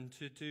hand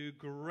to do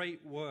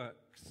great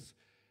works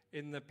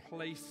in the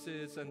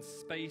places and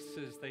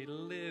spaces they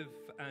live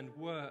and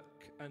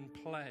work and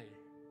play?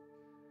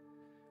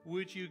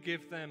 Would you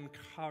give them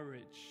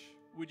courage?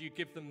 Would you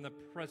give them the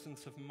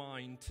presence of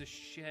mind to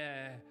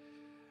share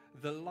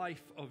the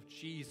life of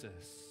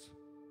Jesus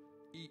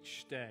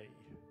each day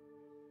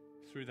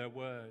through their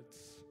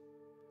words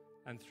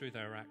and through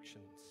their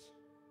actions?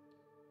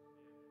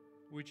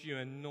 Would you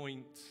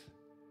anoint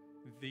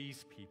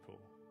these people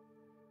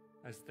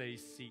as they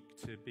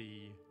seek to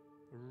be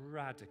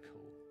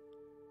radical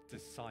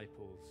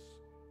disciples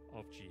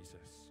of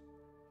Jesus.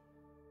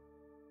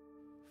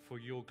 For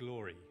your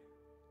glory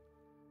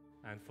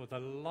and for the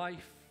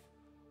life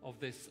of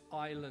this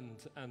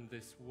island and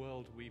this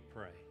world, we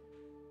pray.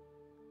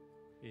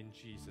 In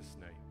Jesus'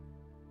 name.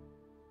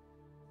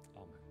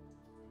 Amen.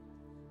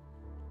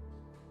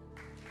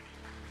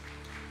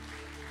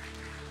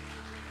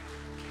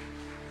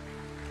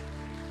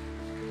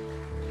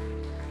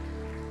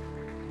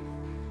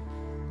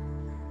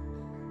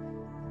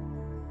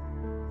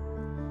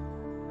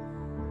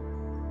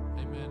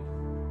 Amen.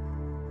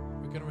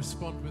 We're going to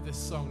respond with this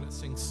song. Let's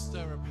sing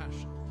Stir a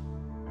Passion.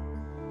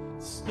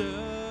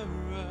 Stir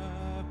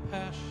a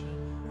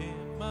passion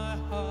in my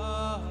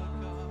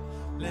heart, God.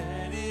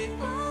 Let it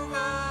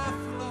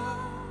overflow.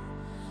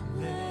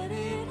 Let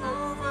it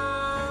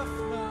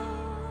overflow.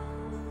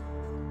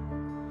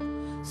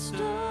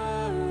 Stir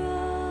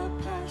a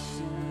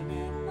passion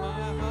in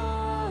my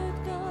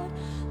heart, God.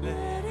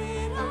 Let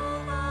it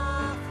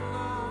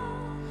overflow.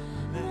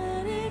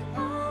 Let it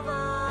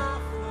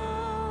overflow.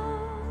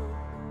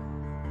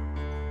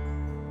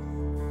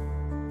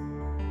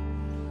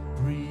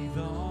 Breathe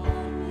on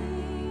me,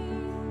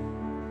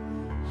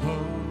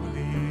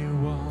 Holy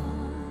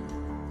One.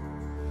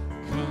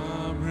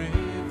 Come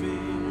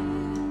reveal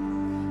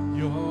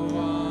your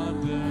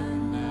wonder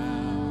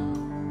now.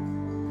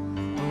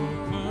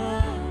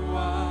 Open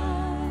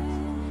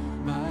wide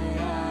my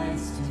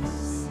eyes to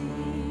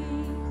see.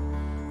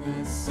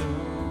 There's so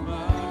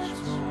much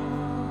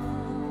more.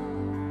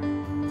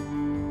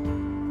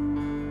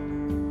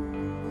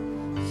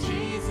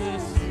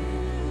 Jesus, you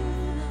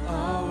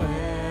are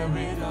where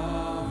it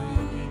all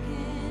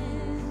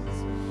begins.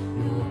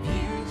 Your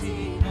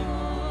beauty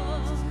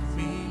knows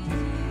me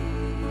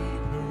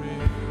deeper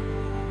in.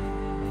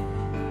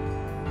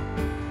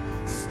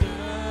 Stir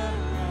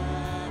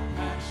a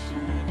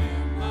passion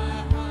in my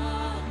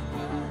heart,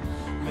 God.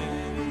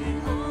 Let it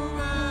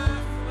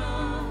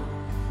overflow.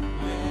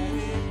 Let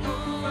it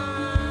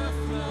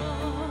overflow.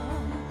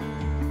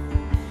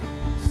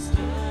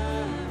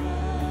 Stir a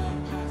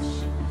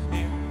passion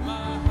in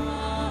my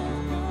heart,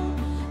 God.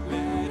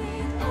 Let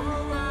it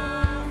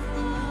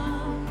overflow.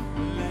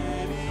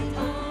 Let it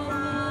overflow.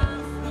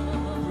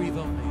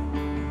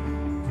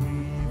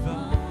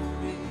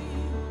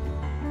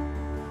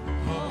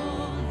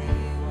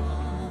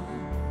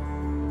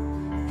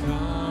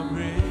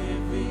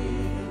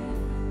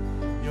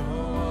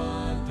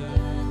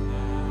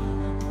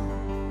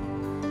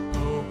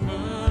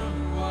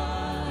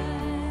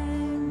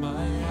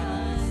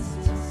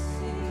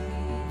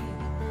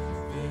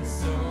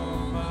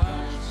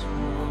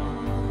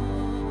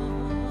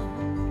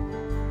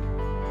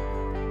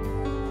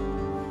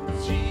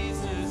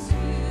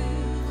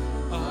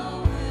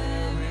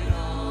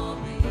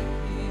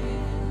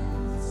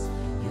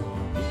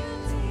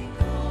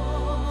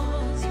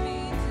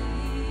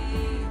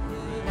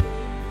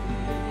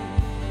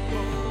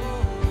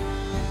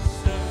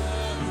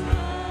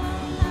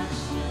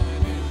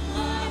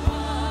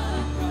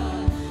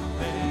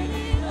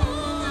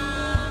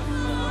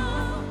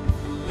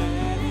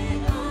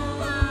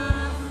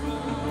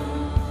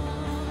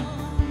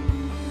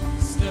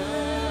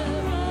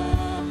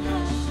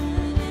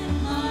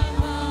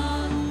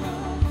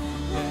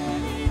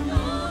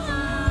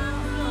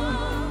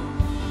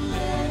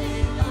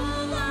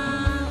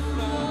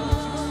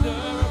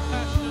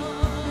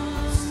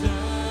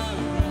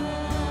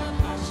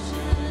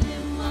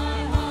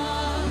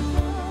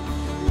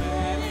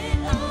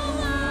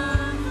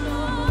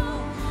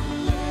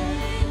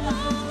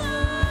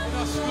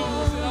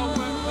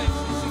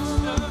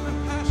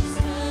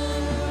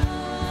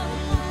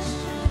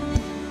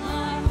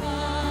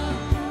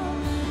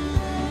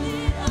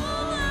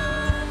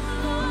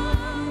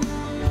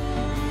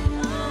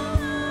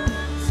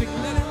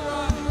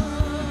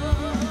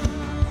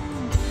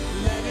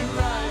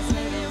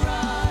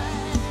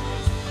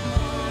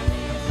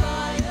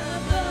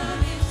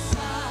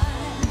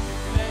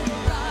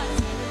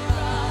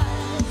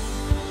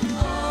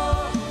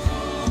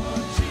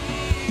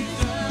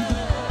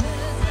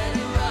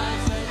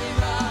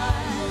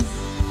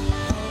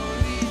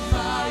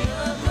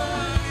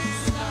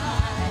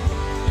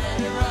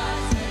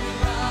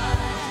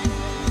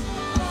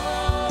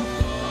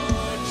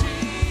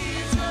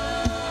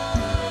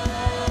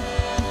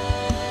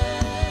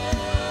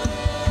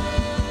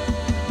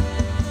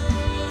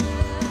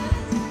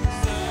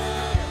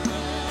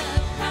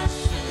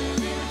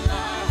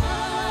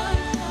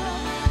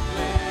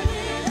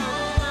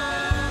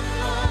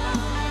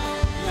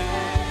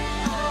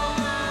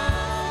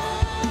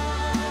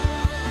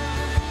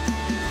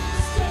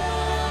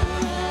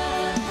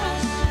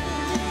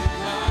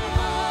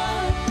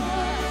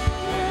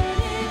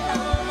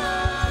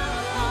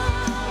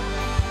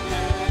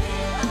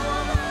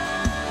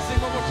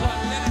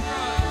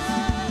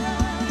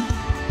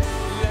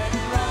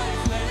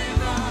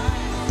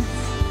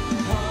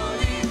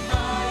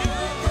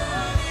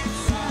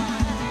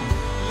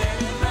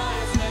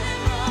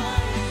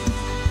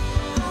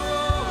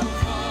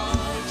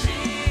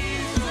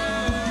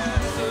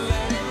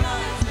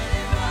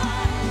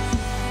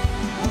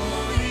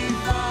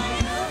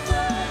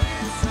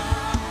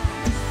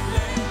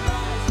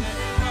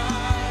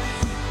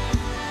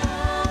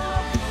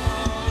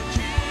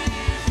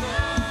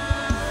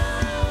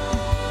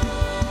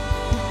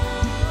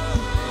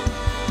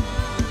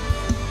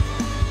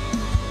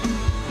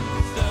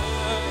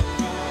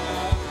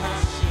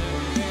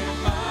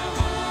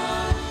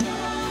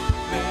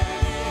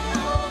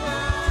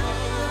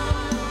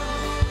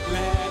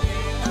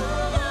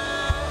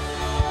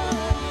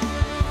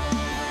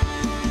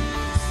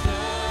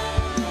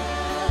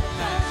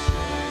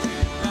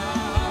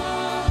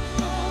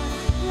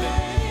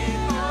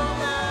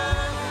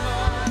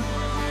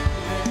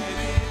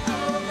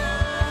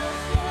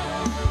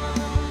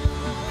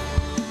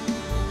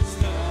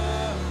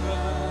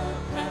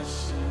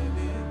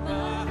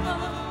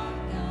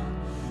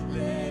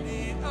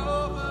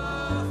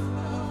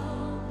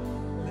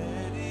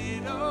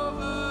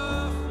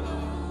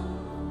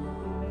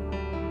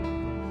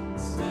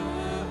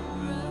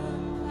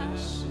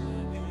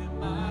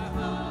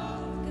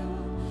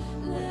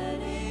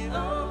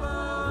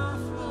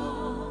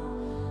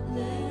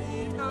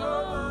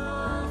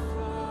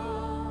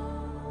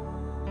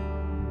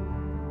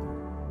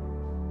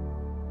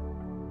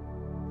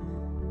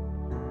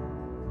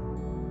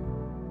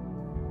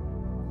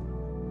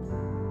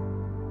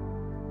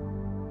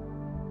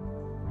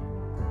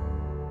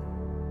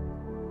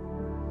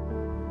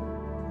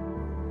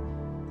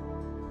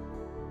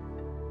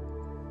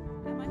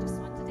 I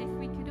just wondered if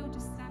we could all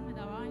just stand with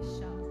our eyes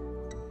shut.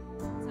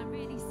 Because I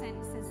really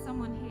sense there's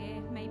someone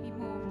here, maybe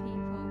more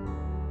people,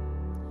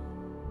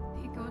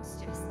 who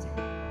God's just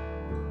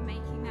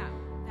making that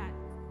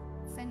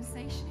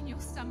sensation in your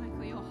stomach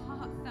or your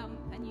heart thump,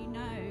 and you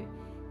know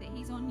that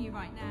He's on you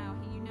right now.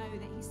 You know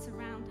that He's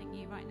surrounding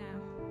you right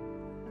now.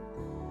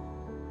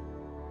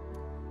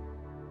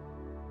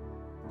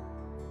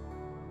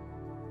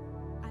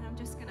 And I'm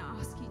just going to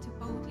ask you to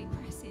boldly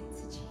press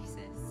into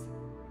Jesus.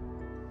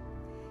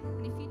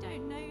 And if you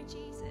don't know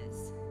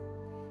Jesus,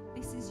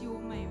 this is your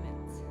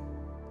moment.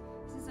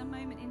 This is a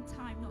moment in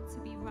time not to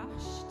be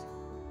rushed.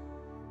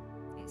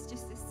 It's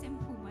just a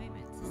simple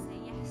moment to say,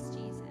 yes,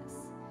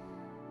 Jesus,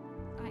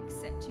 I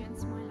accept you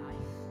into my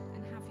life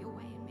and have your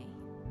way in me.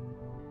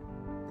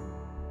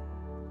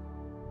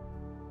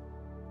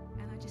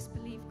 And I just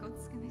believe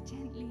God's going to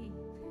gently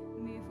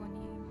move on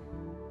you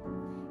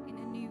in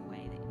a new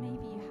way that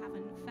maybe you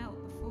haven't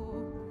felt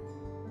before,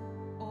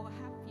 or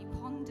have you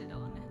pondered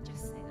on and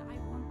just said, I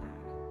want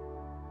that.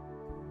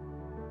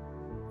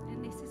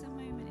 And this is a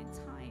moment in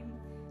time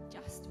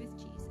just with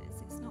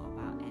Jesus. It's not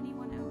about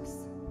anyone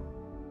else.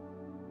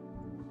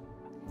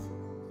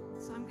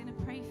 So I'm going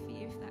to pray for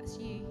you if that's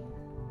you.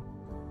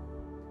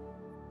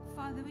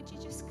 Father, would you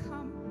just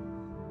come?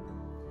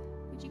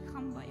 Would you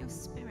come by your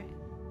Spirit?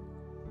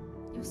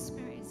 Your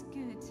Spirit is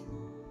good,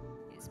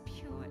 it's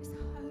pure, it's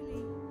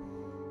holy,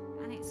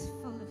 and it's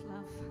full of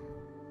love.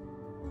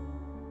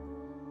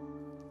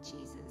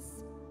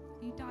 Jesus,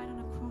 you died on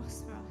a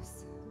cross for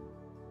us,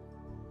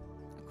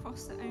 a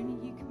cross that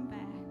only you can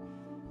bear,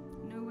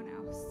 no one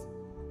else.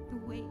 The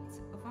weight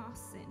of our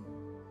sin,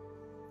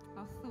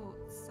 our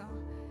thoughts,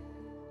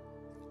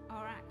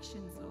 our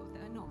actions, Lord,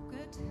 that are not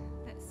good,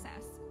 that set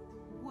us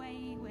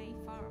way, way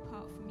far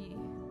apart from you.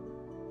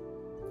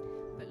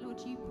 But Lord,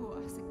 you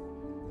brought us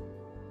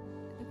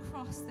the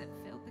cross that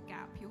filled the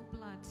gap, your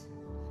blood,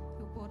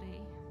 your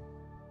body,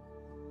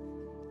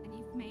 and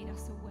you've made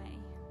us a way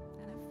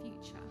and a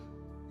future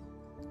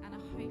and a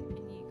hope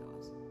in you,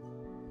 God.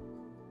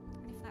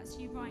 And if that's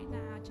you right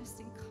now, I just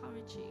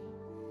encourage you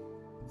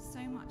so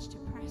much to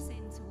press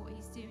into what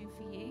He's doing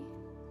for you.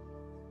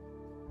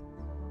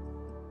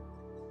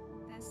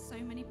 There's so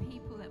many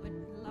people that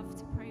would love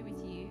to pray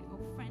with you, or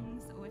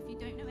friends, or if you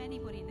don't know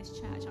anybody in this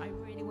church, I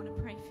really want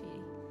to pray for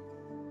you.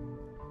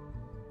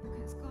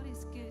 Because God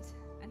is good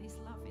and His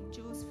love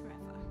endures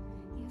forever.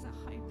 He has a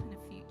hope and a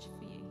future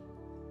for you.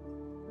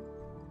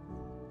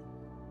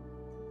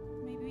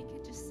 Maybe we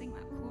could just sing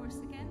that chorus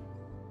again.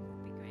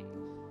 That'd be great.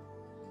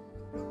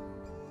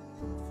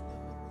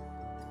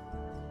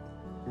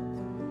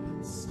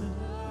 Stir a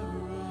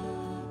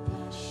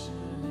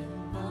passion in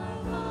my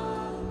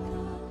heart,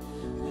 God.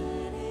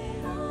 Let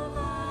it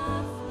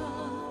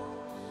overflow.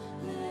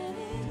 Let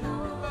it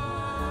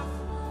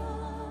overflow.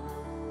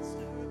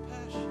 Stir a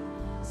passion.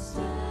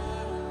 Stir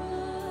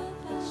a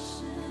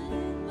passion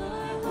in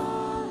my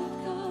heart,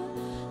 God.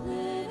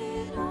 Let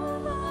it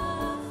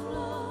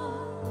overflow.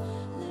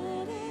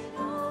 Let it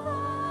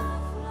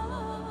overflow.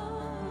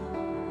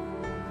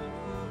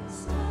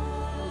 Stir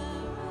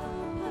a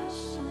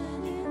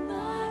passion in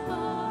my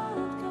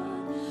heart,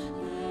 God.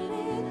 Let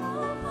it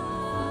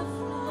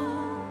overflow.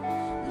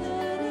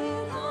 Let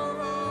it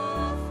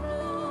overflow.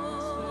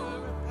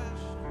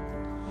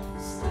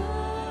 Stir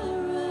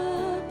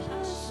a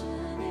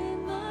passion in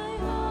my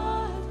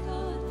heart,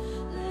 God.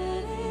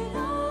 Let it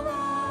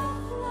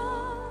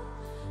overflow.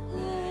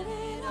 Let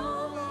it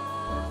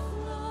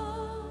overflow.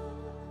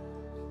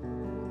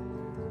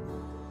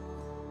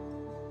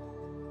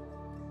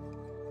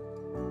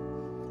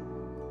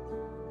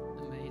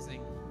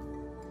 Amazing.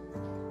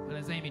 Well,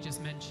 as Amy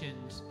just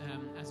mentioned,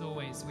 as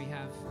always, we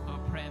have our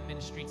prayer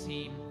ministry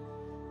team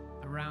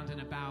around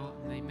and about,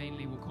 and they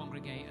mainly will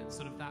congregate at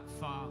sort of that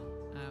far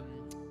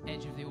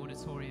edge of the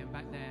auditorium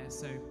back there.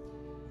 So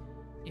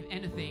if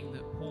anything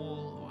that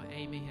Paul or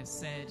Amy has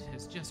said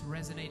has just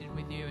resonated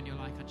with you and you're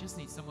like, I just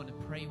need someone to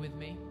pray with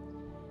me,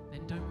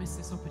 then don't miss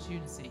this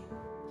opportunity.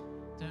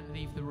 Don't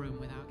leave the room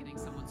without getting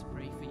someone to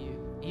pray for you.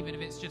 Even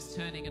if it's just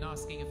turning and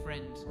asking a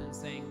friend and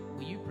saying,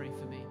 will you pray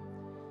for me?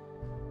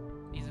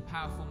 These are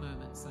powerful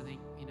moments. I think,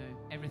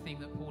 everything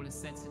that Paul has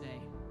said today,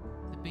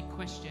 the big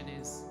question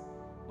is,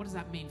 what does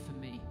that mean for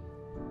me?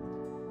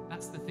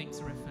 That's the thing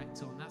to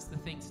reflect on. That's the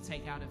thing to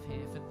take out of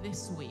here. For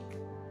this week,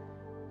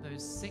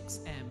 those 6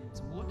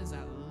 M's, what does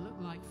that look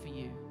like for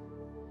you?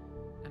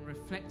 And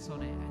reflect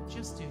on it and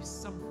just do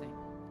something.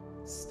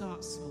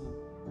 Start small,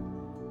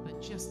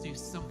 but just do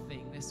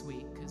something this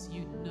week, because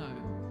you know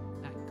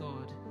that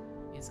God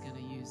is going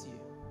to use you.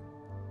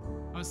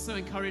 I was so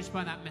encouraged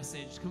by that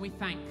message. Can we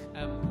thank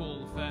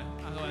Paul for,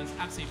 otherwise,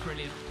 absolutely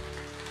brilliant.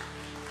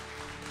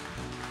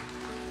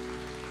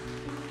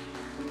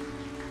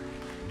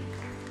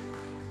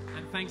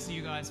 And thanks to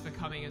you guys for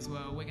coming as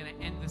well. We're going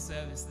to end the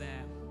service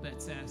there,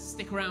 but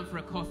stick around for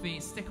a coffee,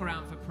 stick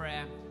around for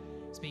prayer.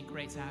 It's been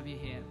great to have you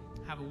here.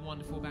 Have a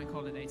wonderful bank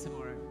holiday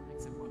tomorrow.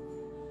 Thanks, everyone.